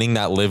money winning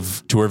that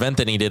live tour event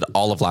than he did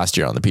all of last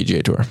year on the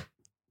PGA Tour.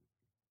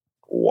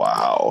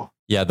 Wow.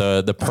 Yeah,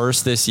 the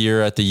purse this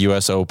year at the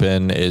US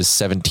Open is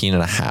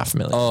 $17.5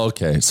 million. Oh,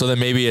 okay. So then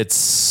maybe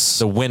it's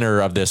the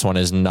winner of this one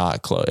is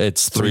not close.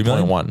 It's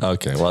 3.1.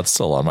 Okay, well that's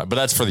still a lot of money, but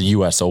that's for the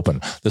US Open.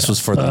 This was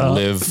for the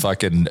live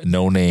fucking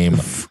no name.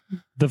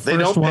 They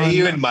don't pay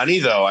you in money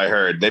though. I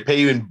heard they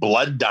pay you in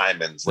blood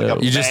diamonds.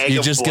 Like you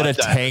just get a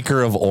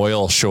tanker of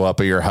oil show up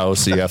at your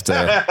house, so you have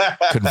to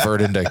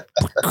convert into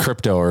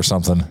crypto or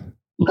something.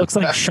 Looks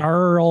like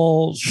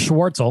Charles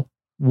Schwartzel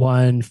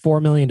won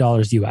 $4 million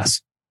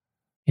US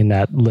in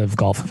that live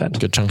golf event.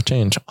 Good chunk of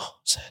change. Oh,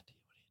 Sandy,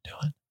 what are you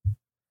doing?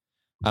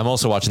 I'm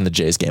also watching the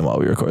Jays game while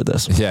we record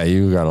this. Yeah,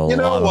 you got a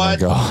lot of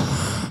go.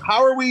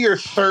 How are we your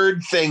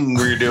third thing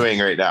we're doing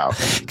right now?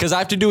 Because I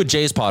have to do a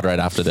Jays pod right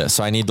after this,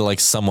 so I need to like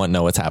somewhat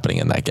know what's happening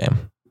in that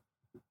game.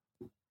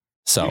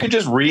 So you could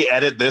just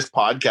re-edit this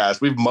podcast.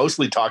 We've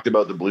mostly talked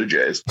about the Blue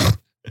Jays.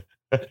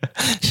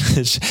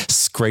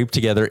 Scrape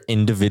together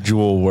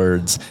individual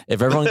words.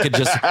 If everyone could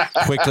just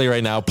quickly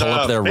right now pull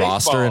up their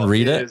roster and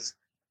read it.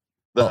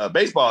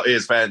 Baseball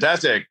is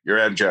fantastic. You're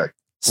in check.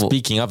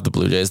 Speaking of the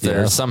Blue Jays,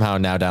 they're somehow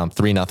now down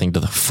 3-0 to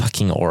the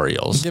fucking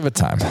Orioles. Give it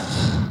time.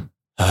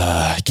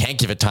 Can't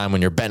give it time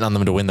when you're betting on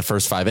them to win the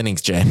first 5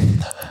 innings, Jay.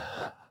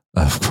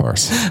 Of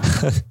course.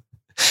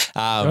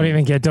 Don't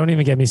even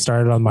get me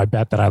started on my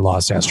bet that I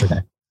lost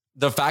yesterday.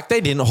 The fact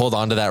they didn't hold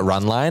on to that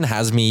run line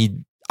has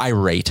me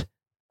irate.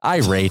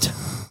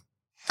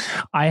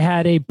 I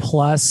had a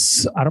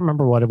plus, I don't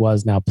remember what it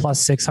was now,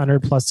 plus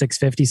 600, plus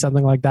 650,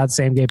 something like that,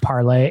 same game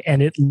parlay.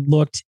 And it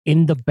looked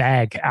in the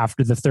bag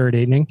after the third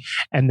inning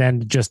and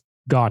then just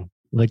gone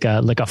like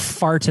a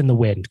fart in the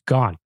wind,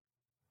 gone.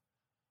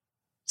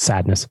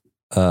 Sadness.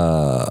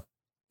 Sorry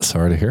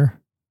to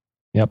hear.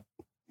 Yep.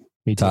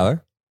 Me too.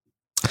 Tyler?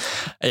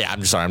 Yeah,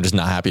 I'm just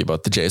not happy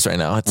about the Jays right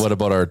now. What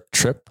about our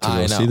trip to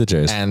go see the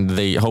Jays? And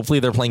hopefully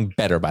they're playing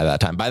better by that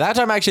time. By that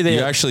time, actually,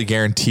 you actually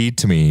guaranteed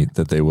to me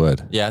that they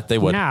would. Yeah, they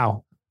would.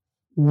 Now,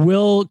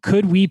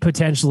 could we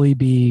potentially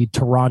be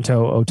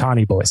Toronto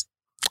Ohtani boys?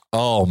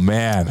 Oh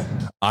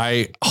man,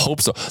 I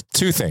hope so.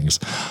 2 things.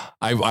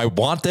 I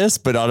want this,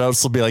 but I'll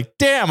also be like,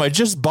 damn, I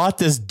just bought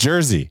this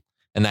jersey.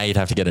 And now you'd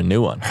have to get a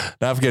new one. Now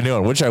I have to get a new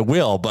one, which I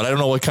will, but I don't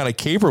know what kind of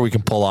caper we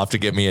can pull off to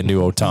get me a new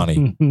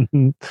Ohtani.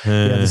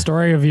 Yeah, the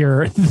story of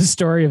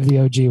the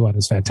OG one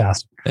is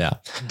fantastic. Yeah.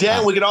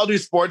 Dan, we can all do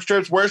sports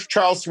trips. Where's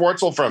Charles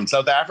Schwartzel from?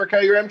 South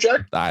Africa, your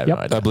M-check? I have no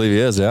idea. I believe he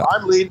is, yeah.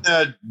 I'm leading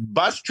a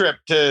bus trip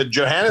to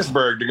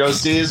Johannesburg to go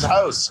see his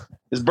house,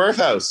 his birth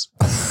house.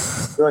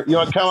 You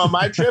want to come on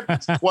my trip?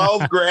 It's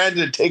 $12,000 and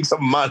it takes a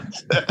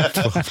month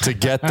to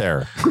get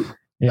there.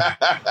 Yeah.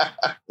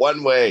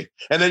 One way.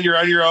 And then you're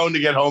on your own to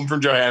get home from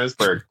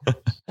Johannesburg.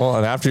 Well,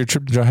 and after your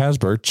trip to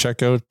Johannesburg,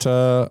 check out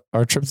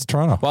our trip to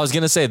Toronto. Well, I was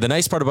going to say, the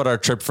nice part about our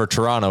trip for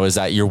Toronto is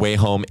that your way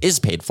home is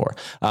paid for.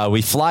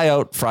 We fly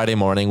out Friday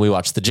morning. We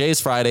watch the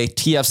Jays Friday,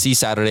 TFC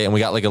Saturday, and we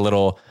got like a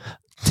little.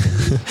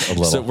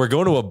 So we're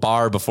going to a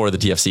bar before the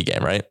TFC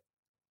game, right?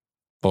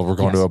 Well, we're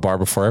going to a bar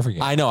before every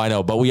game. I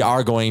know. But we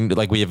are going,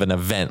 like, we have an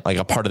event. Like,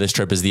 a part of this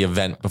trip is the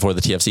event before the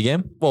TFC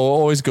game. Well, we'll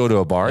always go to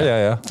a bar.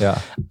 Yeah.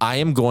 I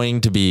am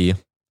going to be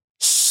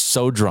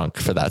so drunk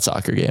for that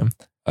soccer game.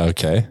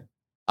 Okay.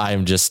 I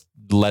am just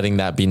letting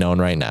that be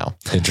known right now.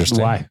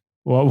 Interesting. Why?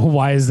 Well,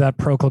 why is that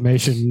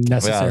proclamation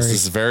necessary? Yeah, this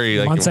is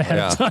very months ahead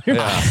of time.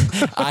 Yeah.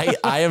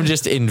 I am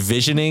just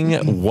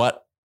envisioning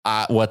what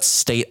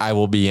state I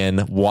will be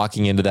in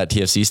walking into that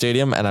TFC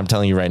stadium, and I'm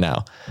telling you right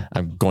now,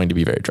 I'm going to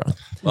be very drunk.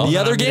 Well, the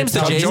other games,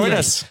 the Jays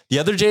games, the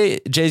other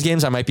Jays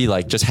games, I might be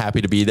like just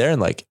happy to be there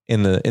and like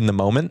in the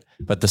moment.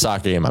 But the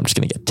soccer game, I'm just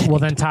going to get tanked. Well,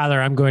 then Tyler,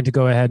 I'm going to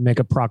go ahead and make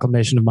a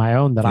proclamation of my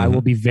own that I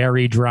will be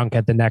very drunk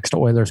at the next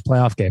Oilers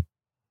playoff game.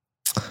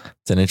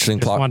 It's an interesting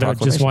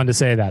proclamation. Just wanted to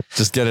say that.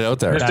 Just get it out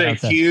there.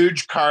 Just a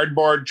huge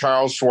cardboard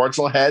Charles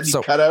Schwartzel head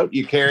you cut out,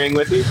 you carrying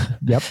with you.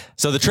 Yep.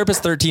 So the trip is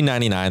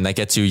 $13.99. That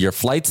gets you your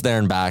flights there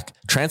and back,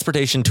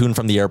 transportation to and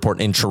from the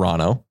airport in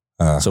Toronto.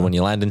 So when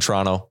you land in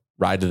Toronto,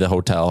 ride to the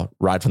hotel,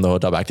 ride from the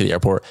hotel back to the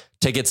airport.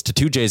 Tickets to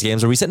 2 Jays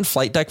games. Are we sitting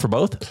flight deck for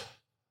both?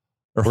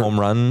 Or home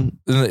run?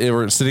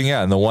 We're sitting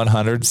in the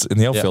 100s in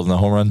the outfield in the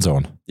home run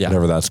zone. Yeah.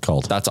 Whatever that's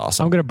called. That's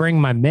awesome. I'm going to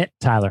bring my mitt,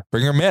 Tyler.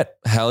 Bring your mitt.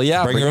 Hell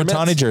yeah. Bring your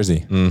Ohtani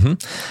jersey. Mm-hmm.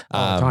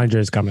 Ohtani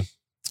jersey coming.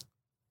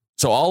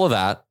 So all of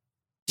that,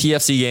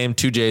 TFC game,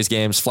 2 Jays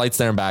games, flights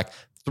there and back,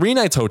 3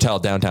 nights hotel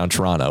downtown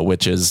Toronto,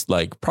 which is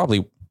like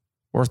probably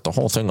worth the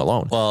whole thing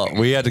alone. Well,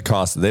 we had to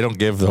cost. They don't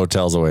give the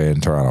hotels away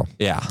in Toronto.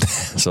 Yeah.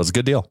 So it's a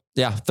good deal.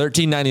 Yeah.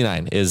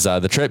 $13.99 is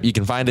the trip. You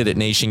can find it at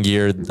Nation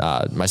Gear.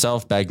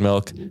 Myself, Bagged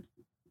Milk,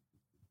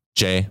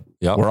 Jay.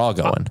 Yep. We're all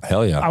going.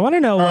 Hell yeah. I want to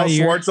know why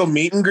Schwartzel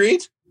meet and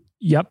greet?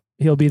 Yep.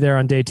 He'll be there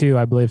on day 2,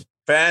 I believe.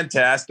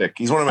 Fantastic.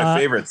 He's one of my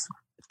favorites.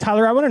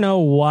 Tyler, I want to know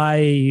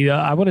why.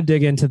 I want to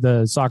dig into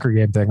the soccer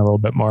game thing a little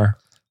bit more.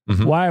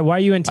 Mm-hmm. Why are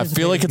you I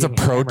feel like it's a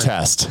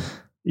protest.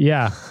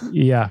 Yeah.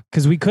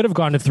 Because we could have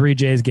gone to 3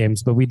 Jays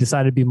games, but we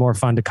decided it'd be more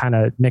fun to kind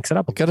of mix it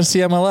up. Got to see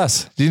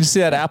MLS. Did you see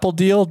that Apple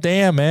deal?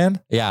 Damn, man.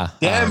 Yeah.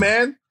 Damn,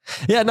 man.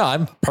 Yeah, no,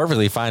 I'm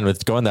perfectly fine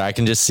with going there. I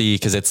can just see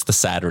because it's the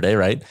Saturday,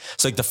 right?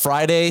 So like the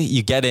Friday,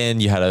 you get in,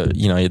 you had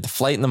you had the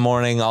flight in the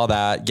morning, all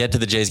that, get to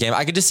the Jays game.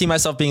 I could just see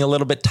myself being a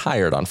little bit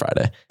tired on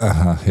Friday.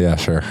 Yeah,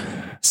 sure.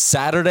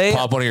 Saturday,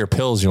 pop one of your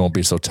pills, you won't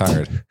be so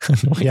tired.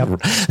 Yep.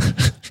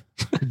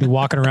 You'd be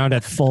walking around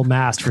at full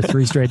mast for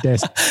 3 straight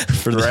days.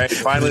 Right.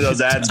 Finally,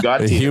 those ads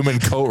got the to you. human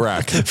coat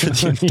rack for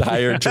the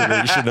entire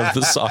duration of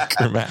the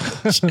soccer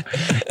match.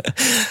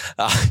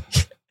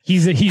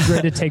 He's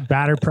ready to take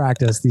batter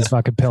practice. These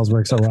fucking pills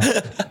work so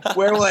well.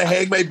 Where will I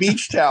hang my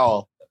beach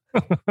towel?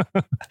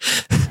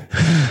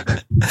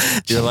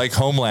 You're like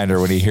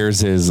Homelander when he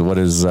hears what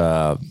his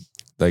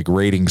like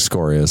rating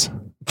score is.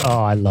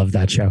 Oh, I love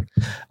that show.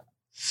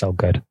 So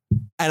good.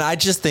 And I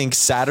just think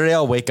Saturday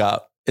I'll wake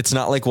up. It's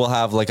not like we'll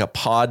have like a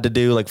pod to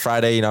do like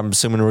Friday. I'm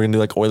assuming we're going to do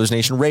like Oilers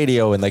Nation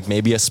Radio and like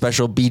maybe a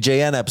special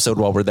BJN episode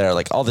while we're there,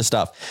 like all this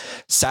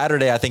stuff.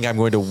 Saturday, I think I'm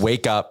going to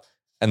wake up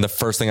and the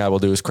first thing I will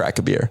do is crack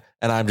a beer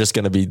and I'm just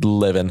going to be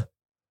living.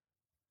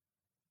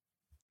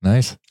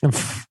 Nice.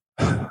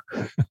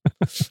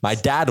 My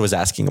dad was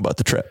asking about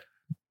the trip.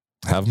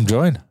 Have him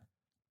join.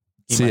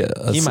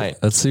 He might.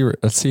 Let's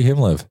see him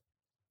live.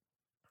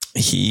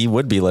 He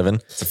would be living.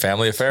 It's a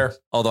family affair.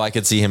 Although I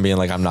could see him being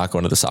like, I'm not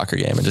going to the soccer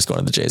game and just going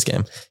to the Jays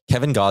game.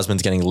 Kevin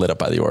Gosman's getting lit up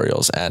by the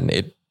Orioles and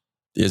it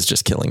is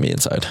just killing me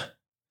inside.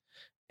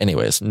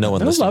 Anyways, no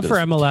one. There's love for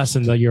MLS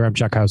in the Your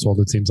Chuck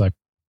household, it seems like.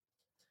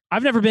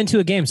 I've never been to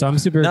a game, so I'm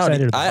super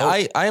excited.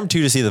 I am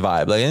too to see the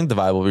vibe. Like, I think the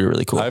vibe will be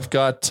really cool. I've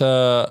got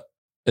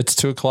it's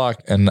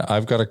 2:00 and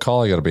I've got a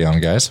call I got to be on,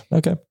 guys.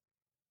 Okay.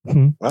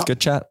 Mm-hmm. Well, good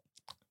chat.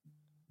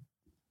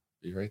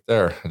 Be right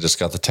there. I just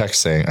got the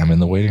text saying I'm in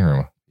the waiting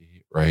room.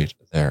 Be right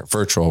there.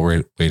 Virtual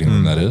waiting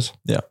room, that is.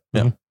 Yeah.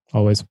 Yeah. Mm-hmm.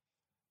 Always.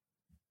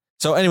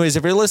 So anyways,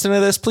 if you're listening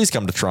to this, please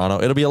come to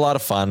Toronto. It'll be a lot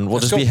of fun.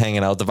 We'll just be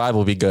hanging out. The vibe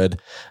will be good.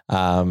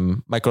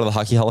 Might go to the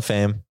Hockey Hall of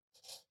Fame.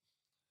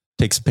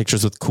 Take some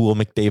pictures with cool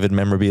McDavid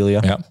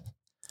memorabilia. Yeah.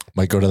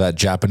 Might go to that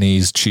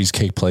Japanese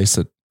cheesecake place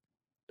that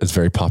is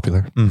very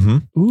popular.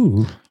 Mm-hmm.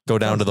 Ooh. Go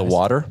down to the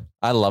water.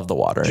 I love the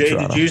water. Jay,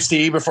 did you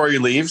see before you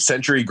leave,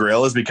 Century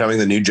Grill is becoming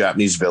the new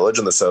Japanese village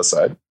on the south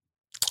side?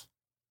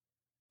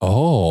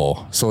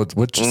 Oh, so it's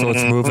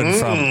moving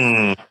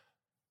from.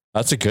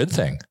 That's a good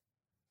thing.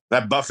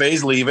 That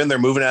buffet's leaving. They're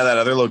moving out of that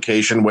other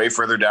location way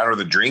further down where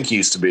the drink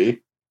used to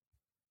be.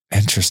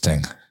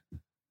 Interesting.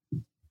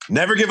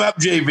 Never give up,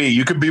 JV.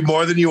 You could be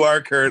more than you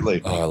are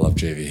currently. Oh, I love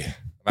JV.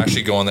 I'm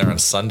actually going there on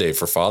Sunday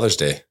for Father's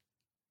Day.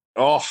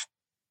 Oh,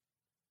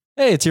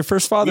 Hey, it's your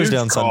first Father's Day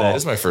on Sunday. It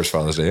is my first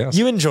Father's Day. Yes.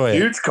 You enjoy it.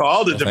 huge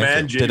call to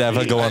demand JV. Did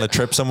Eva go on a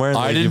trip somewhere?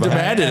 I didn't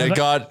demand it. It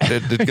got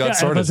Yeah,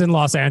 sorted. Eva's in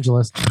Los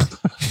Angeles.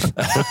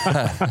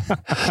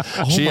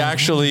 She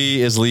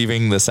actually is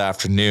leaving this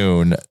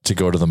afternoon to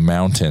go to the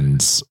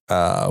mountains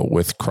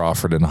with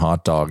Crawford and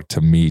Hot Dog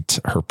to meet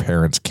her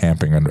parents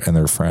camping and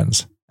their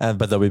friends.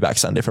 But they'll be back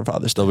Sunday for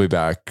Father's Day. They'll be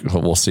back.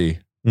 We'll see.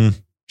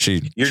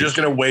 You're just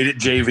going to wait at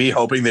JV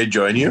hoping they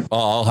join you?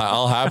 Oh,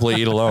 I'll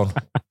happily eat alone.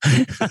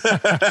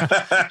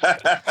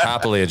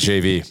 Happily at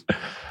JV.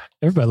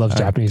 Everybody loves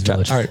Japanese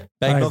Village. All right.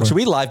 Bang Milk, should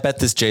we live bet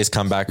this Jay's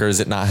comeback or is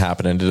it not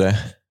happening today?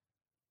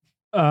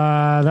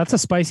 That's a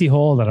spicy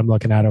hole that I'm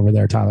looking at over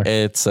there, Tyler.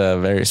 It's a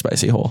very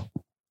spicy hole.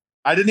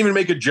 I didn't even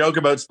make a joke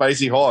about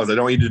spicy holes. I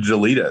don't want you to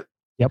delete it.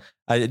 Yep.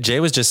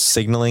 Jay was just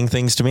signaling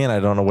things to me and I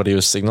don't know what he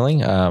was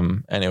signaling.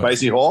 Anyway.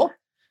 Spicy hole?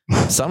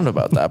 Something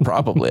about that,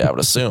 probably, I would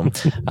assume.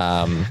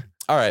 All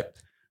right.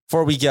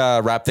 Before we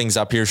wrap things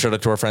up here, shout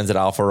out to our friends at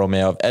Alfa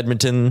Romeo of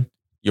Edmonton,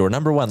 your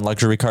number one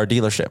luxury car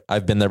dealership.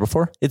 I've been there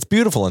before. It's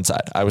beautiful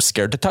inside. I was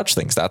scared to touch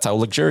things. That's how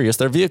luxurious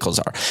their vehicles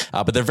are.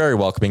 But they're very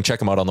welcoming. Check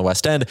them out on the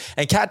West End.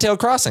 And Cattail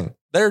Crossing,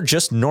 they're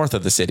just north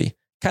of the city,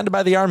 kind of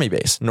by the Army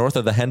base, north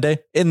of the Henday,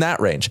 in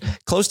that range.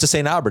 Close to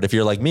St. Albert if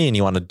you're like me and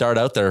you want to dart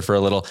out there for a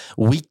little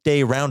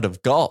weekday round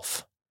of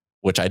golf,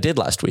 which I did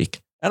last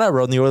week. And I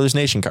rode in the Oilers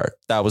Nation cart.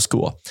 That was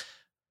cool.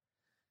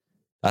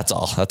 That's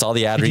all. That's all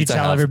the ad reads I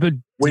have.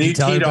 When you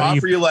teed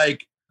off, were you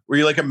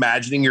like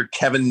imagining your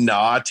Kevin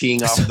Na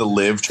teeing off the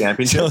Live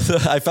Championship? So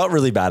I felt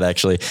really bad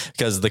actually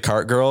because the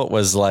cart girl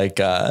was like,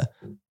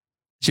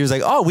 she was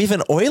like, "Oh, we have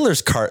an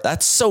Oilers cart.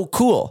 That's so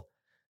cool."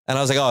 And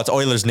I was like, "Oh, it's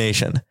Oilers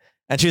Nation."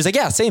 And she was like,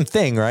 "Yeah, same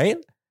thing, right?"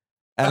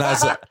 And I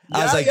was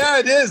like, "Yeah,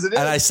 it is. It is."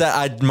 And I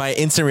said, my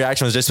instant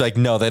reaction was just like,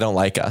 "No, they don't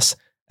like us."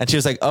 And she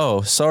was like,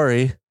 "Oh,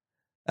 sorry."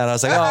 And I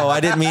was like, "Oh, I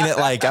didn't mean it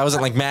like I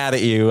wasn't like mad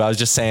at you. I was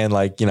just saying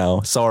like, you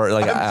know, sorry."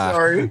 Like, I'm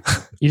sorry.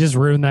 You just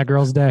ruined that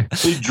girl's day.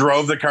 He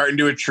drove the cart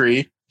into a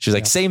tree. She was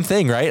like, "Same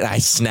thing, right?" And I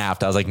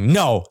snapped. I was like,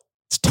 "No,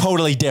 it's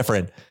totally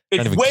different.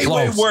 It's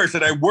way worse."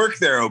 And I work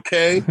there.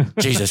 Okay.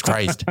 Jesus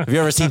Christ. Have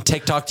you ever seen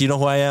TikTok? Do you know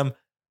who I am?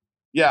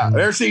 Yeah. Have you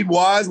ever seen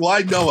Waz? Well,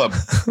 I know him.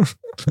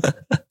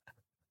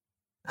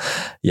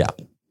 Yeah.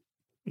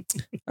 All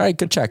right.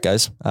 Good chat,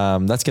 guys.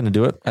 That's going to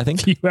do it, I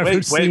think. Wait.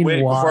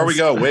 Before we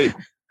go, wait.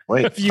 I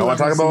want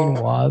to talk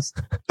about Waz.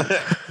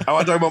 I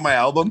want to talk about my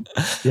album.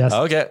 Yes.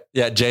 Okay.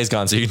 Yeah. Jay's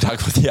gone. So you can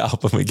talk about the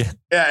album again.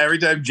 Yeah. Every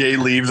time Jay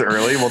leaves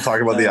early, we'll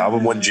talk about the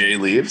album when Jay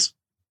leaves.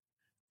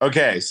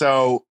 Okay.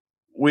 So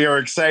we are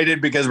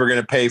excited because we're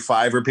going to pay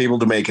Fiverr people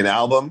to make an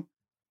album.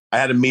 I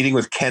had a meeting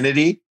with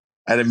Kennedy.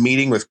 I had a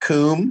meeting with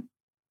Coombe.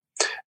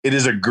 It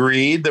is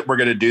agreed that we're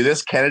going to do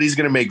this. Kennedy's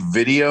going to make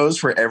videos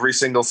for every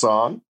single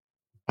song.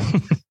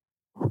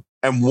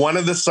 And one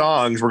of the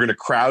songs we're going to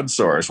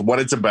crowdsource what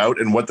it's about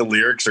and what the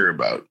lyrics are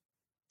about.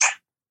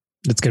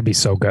 It's going to be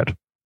so good.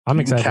 I'm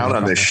excited. Count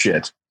on this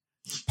shit.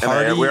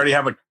 And we already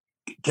have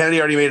Kennedy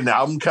already made an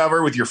album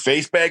cover with your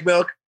face, Bag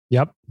Milk.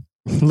 Yep.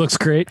 Looks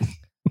great.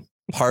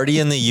 Party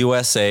in the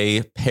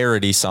USA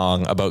parody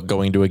song about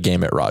going to a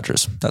game at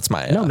Rogers. That's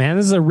my no man.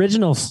 This is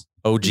originals.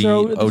 OG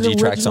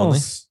tracks only.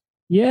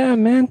 Yeah,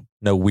 man.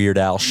 No Weird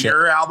Al shit.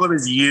 Your album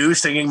is you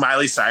singing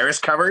Miley Cyrus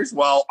covers.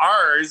 Well,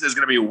 ours is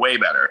going to be way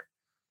better.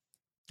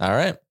 All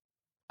right.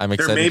 I'm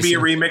excited. There may be a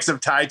remix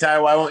of Tie Tie,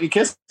 Why Won't You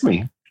Kiss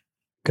Me?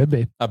 Could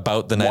be.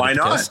 About the night. Why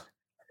not? Kiss.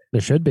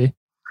 There should be.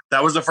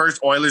 That was the first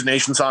Oilers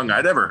Nation song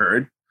I'd ever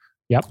heard.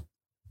 Yep.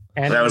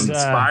 And that was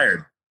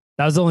inspired.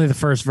 That was only the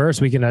first verse.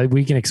 We can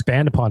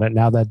expand upon it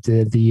now that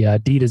the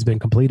deed has been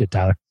completed,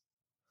 Tyler.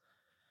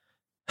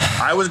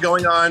 I was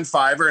going on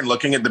Fiverr and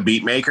looking at the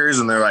beat makers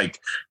and their like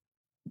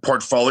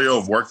portfolio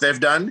of work they've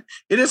done.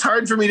 It is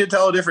hard for me to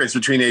tell a difference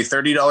between a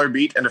 $30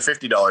 beat and a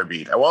 $50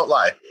 beat. I won't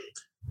lie.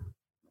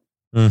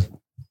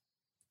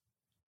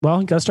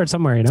 Well, you got to start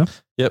somewhere, you know?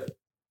 Yep.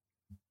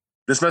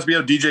 This must be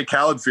how DJ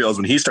Khaled feels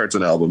when he starts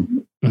an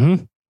album.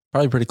 Mm-hmm.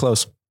 Probably pretty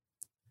close.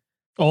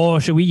 Oh,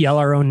 should we yell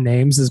our own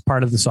names as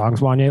part of the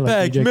songs, Wanye?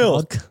 Like Bag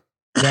Milk.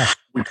 Yeah.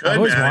 We could. I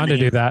always wanted to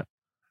do that.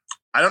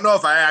 I don't know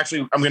if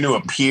I'm going to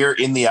appear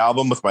in the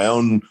album with my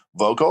own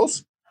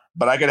vocals,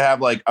 but I could have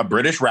like a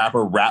British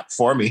rapper rap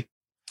for me.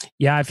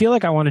 Yeah, I feel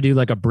like I want to do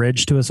like a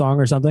bridge to a song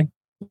or something,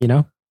 you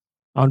know?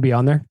 I want to be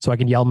on there so I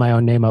can yell my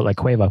own name out like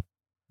Quavo.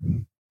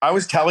 I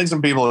was telling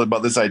some people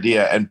about this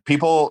idea and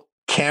people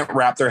can't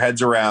wrap their heads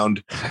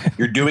around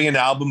you're doing an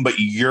album, but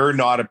you're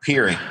not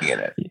appearing in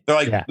it. They're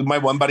like, My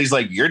one buddy's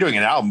like, you're doing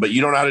an album, but you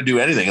don't know how to do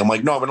anything. I'm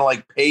like, no, I'm going to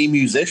like pay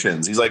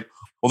musicians. He's like,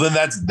 well, then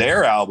that's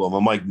their album.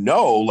 I'm like,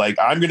 no, like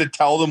I'm going to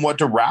tell them what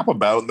to rap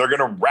about and they're going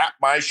to rap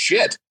my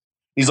shit.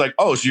 He's like,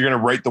 oh, so you're going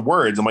to write the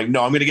words. I'm like,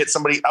 no, I'm going to get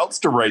somebody else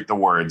to write the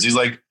words. He's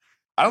like,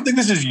 I don't think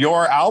this is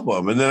your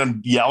album. And then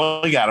I'm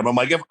yelling at him. I'm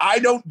like, if I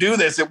don't do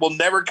this, it will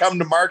never come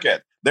to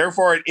market.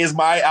 Therefore, it is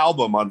my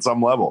album on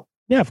some level.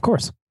 Yeah, of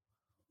course.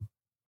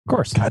 Of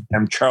course.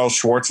 Goddamn Charles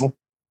Schwartzel.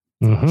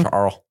 Mm-hmm.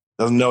 Charles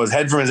Doesn't know his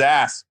head from his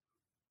ass.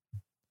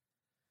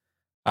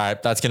 All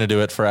right, that's going to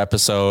do it for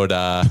episode.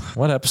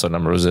 What episode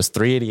number was this?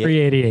 388?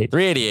 388.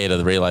 388 of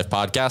the Real Life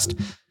Podcast.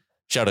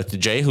 Shout out to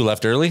Jay, who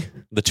left early,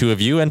 the two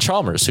of you, and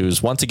Chalmers,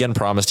 who's once again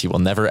promised he will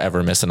never,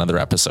 ever miss another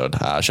episode.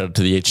 Shout out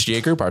to the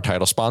HGA Group, our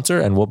title sponsor,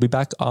 and we'll be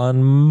back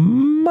on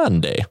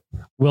Monday.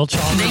 Will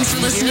Chalmers. Thanks for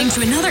listening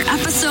to another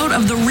episode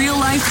of the Real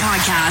Life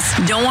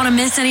Podcast. Don't want to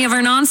miss any of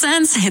our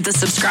nonsense? Hit the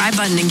subscribe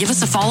button and give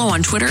us a follow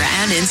on Twitter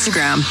and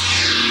Instagram.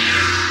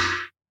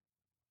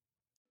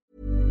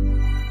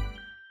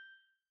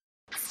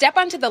 Step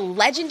onto the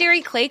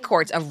legendary clay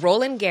courts of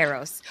Roland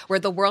Garros, where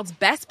the world's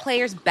best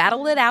players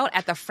battle it out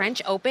at the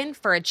French Open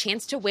for a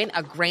chance to win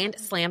a Grand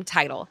Slam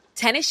title.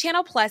 Tennis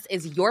Channel Plus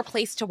is your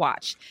place to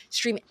watch.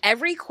 Stream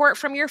every court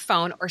from your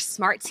phone or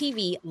smart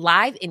TV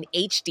live in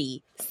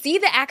HD. See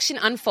the action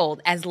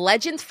unfold as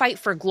legends fight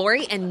for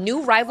glory and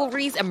new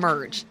rivalries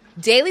emerge.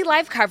 Daily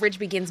live coverage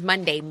begins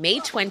Monday, May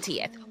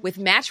 20th, with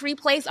match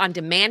replays on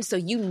demand so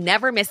you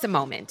never miss a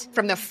moment.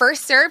 From the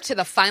first serve to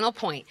the final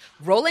point,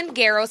 Roland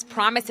Garros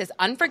promises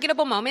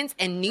unforgettable moments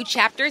and new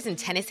chapters in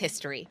tennis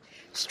history.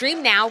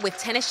 Stream now with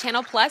Tennis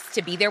Channel Plus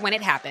to be there when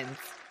it happens.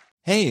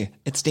 Hey,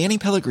 it's Danny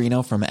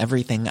Pellegrino from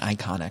Everything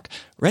Iconic.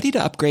 Ready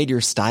to upgrade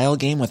your style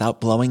game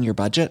without blowing your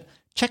budget?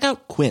 Check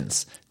out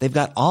Quince. They've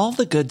got all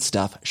the good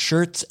stuff,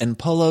 shirts and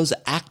polos,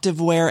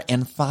 activewear,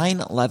 and fine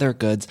leather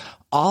goods,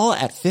 all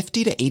at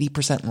 50 to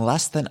 80%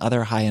 less than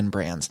other high-end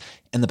brands.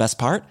 And the best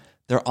part?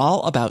 They're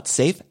all about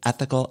safe,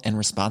 ethical, and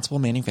responsible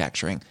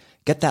manufacturing.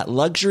 Get that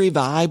luxury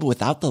vibe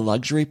without the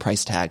luxury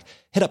price tag.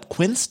 Hit up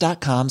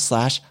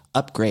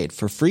quince.com/upgrade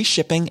for free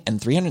shipping and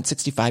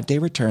 365-day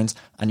returns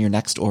on your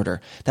next order.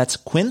 That's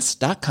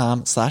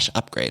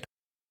quince.com/upgrade.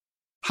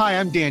 Hi,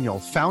 I'm Daniel,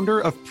 founder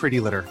of Pretty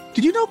Litter.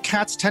 Did you know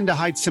cats tend to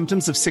hide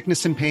symptoms of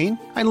sickness and pain?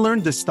 I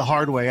learned this the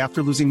hard way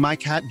after losing my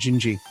cat,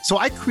 Gingy. So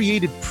I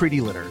created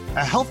Pretty Litter,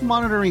 a health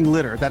monitoring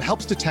litter that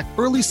helps detect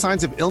early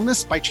signs of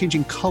illness by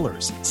changing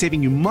colors,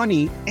 saving you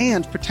money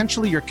and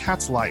potentially your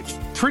cat's life.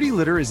 Pretty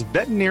Litter is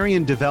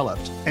veterinarian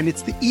developed, and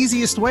it's the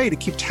easiest way to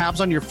keep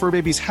tabs on your fur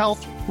baby's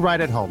health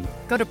right at home.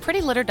 Go to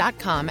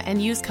prettylitter.com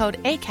and use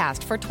code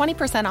ACAST for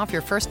 20% off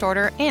your first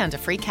order and a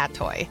free cat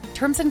toy.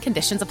 Terms and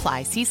conditions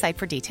apply. See site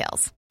for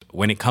details.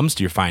 When it comes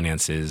to your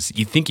finances,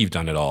 you think you've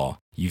done it all.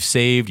 You've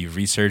saved, you've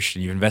researched,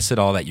 and you've invested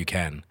all that you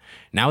can.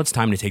 Now it's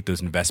time to take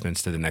those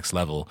investments to the next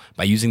level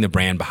by using the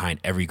brand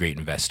behind every great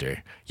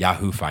investor,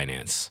 Yahoo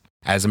Finance.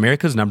 As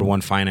America's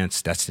 #1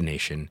 finance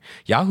destination,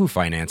 Yahoo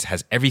Finance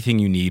has everything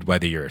you need,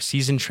 whether you're a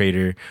seasoned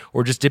trader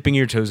or just dipping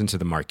your toes into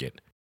the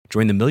market.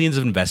 Join the millions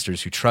of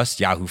investors who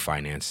trust Yahoo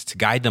Finance to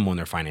guide them on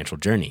their financial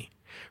journey.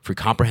 For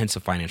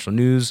comprehensive financial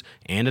news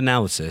and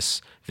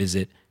analysis,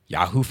 visit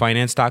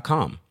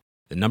yahoofinance.com.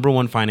 The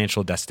 #1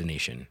 financial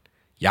destination,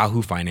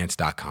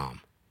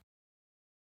 yahoofinance.com.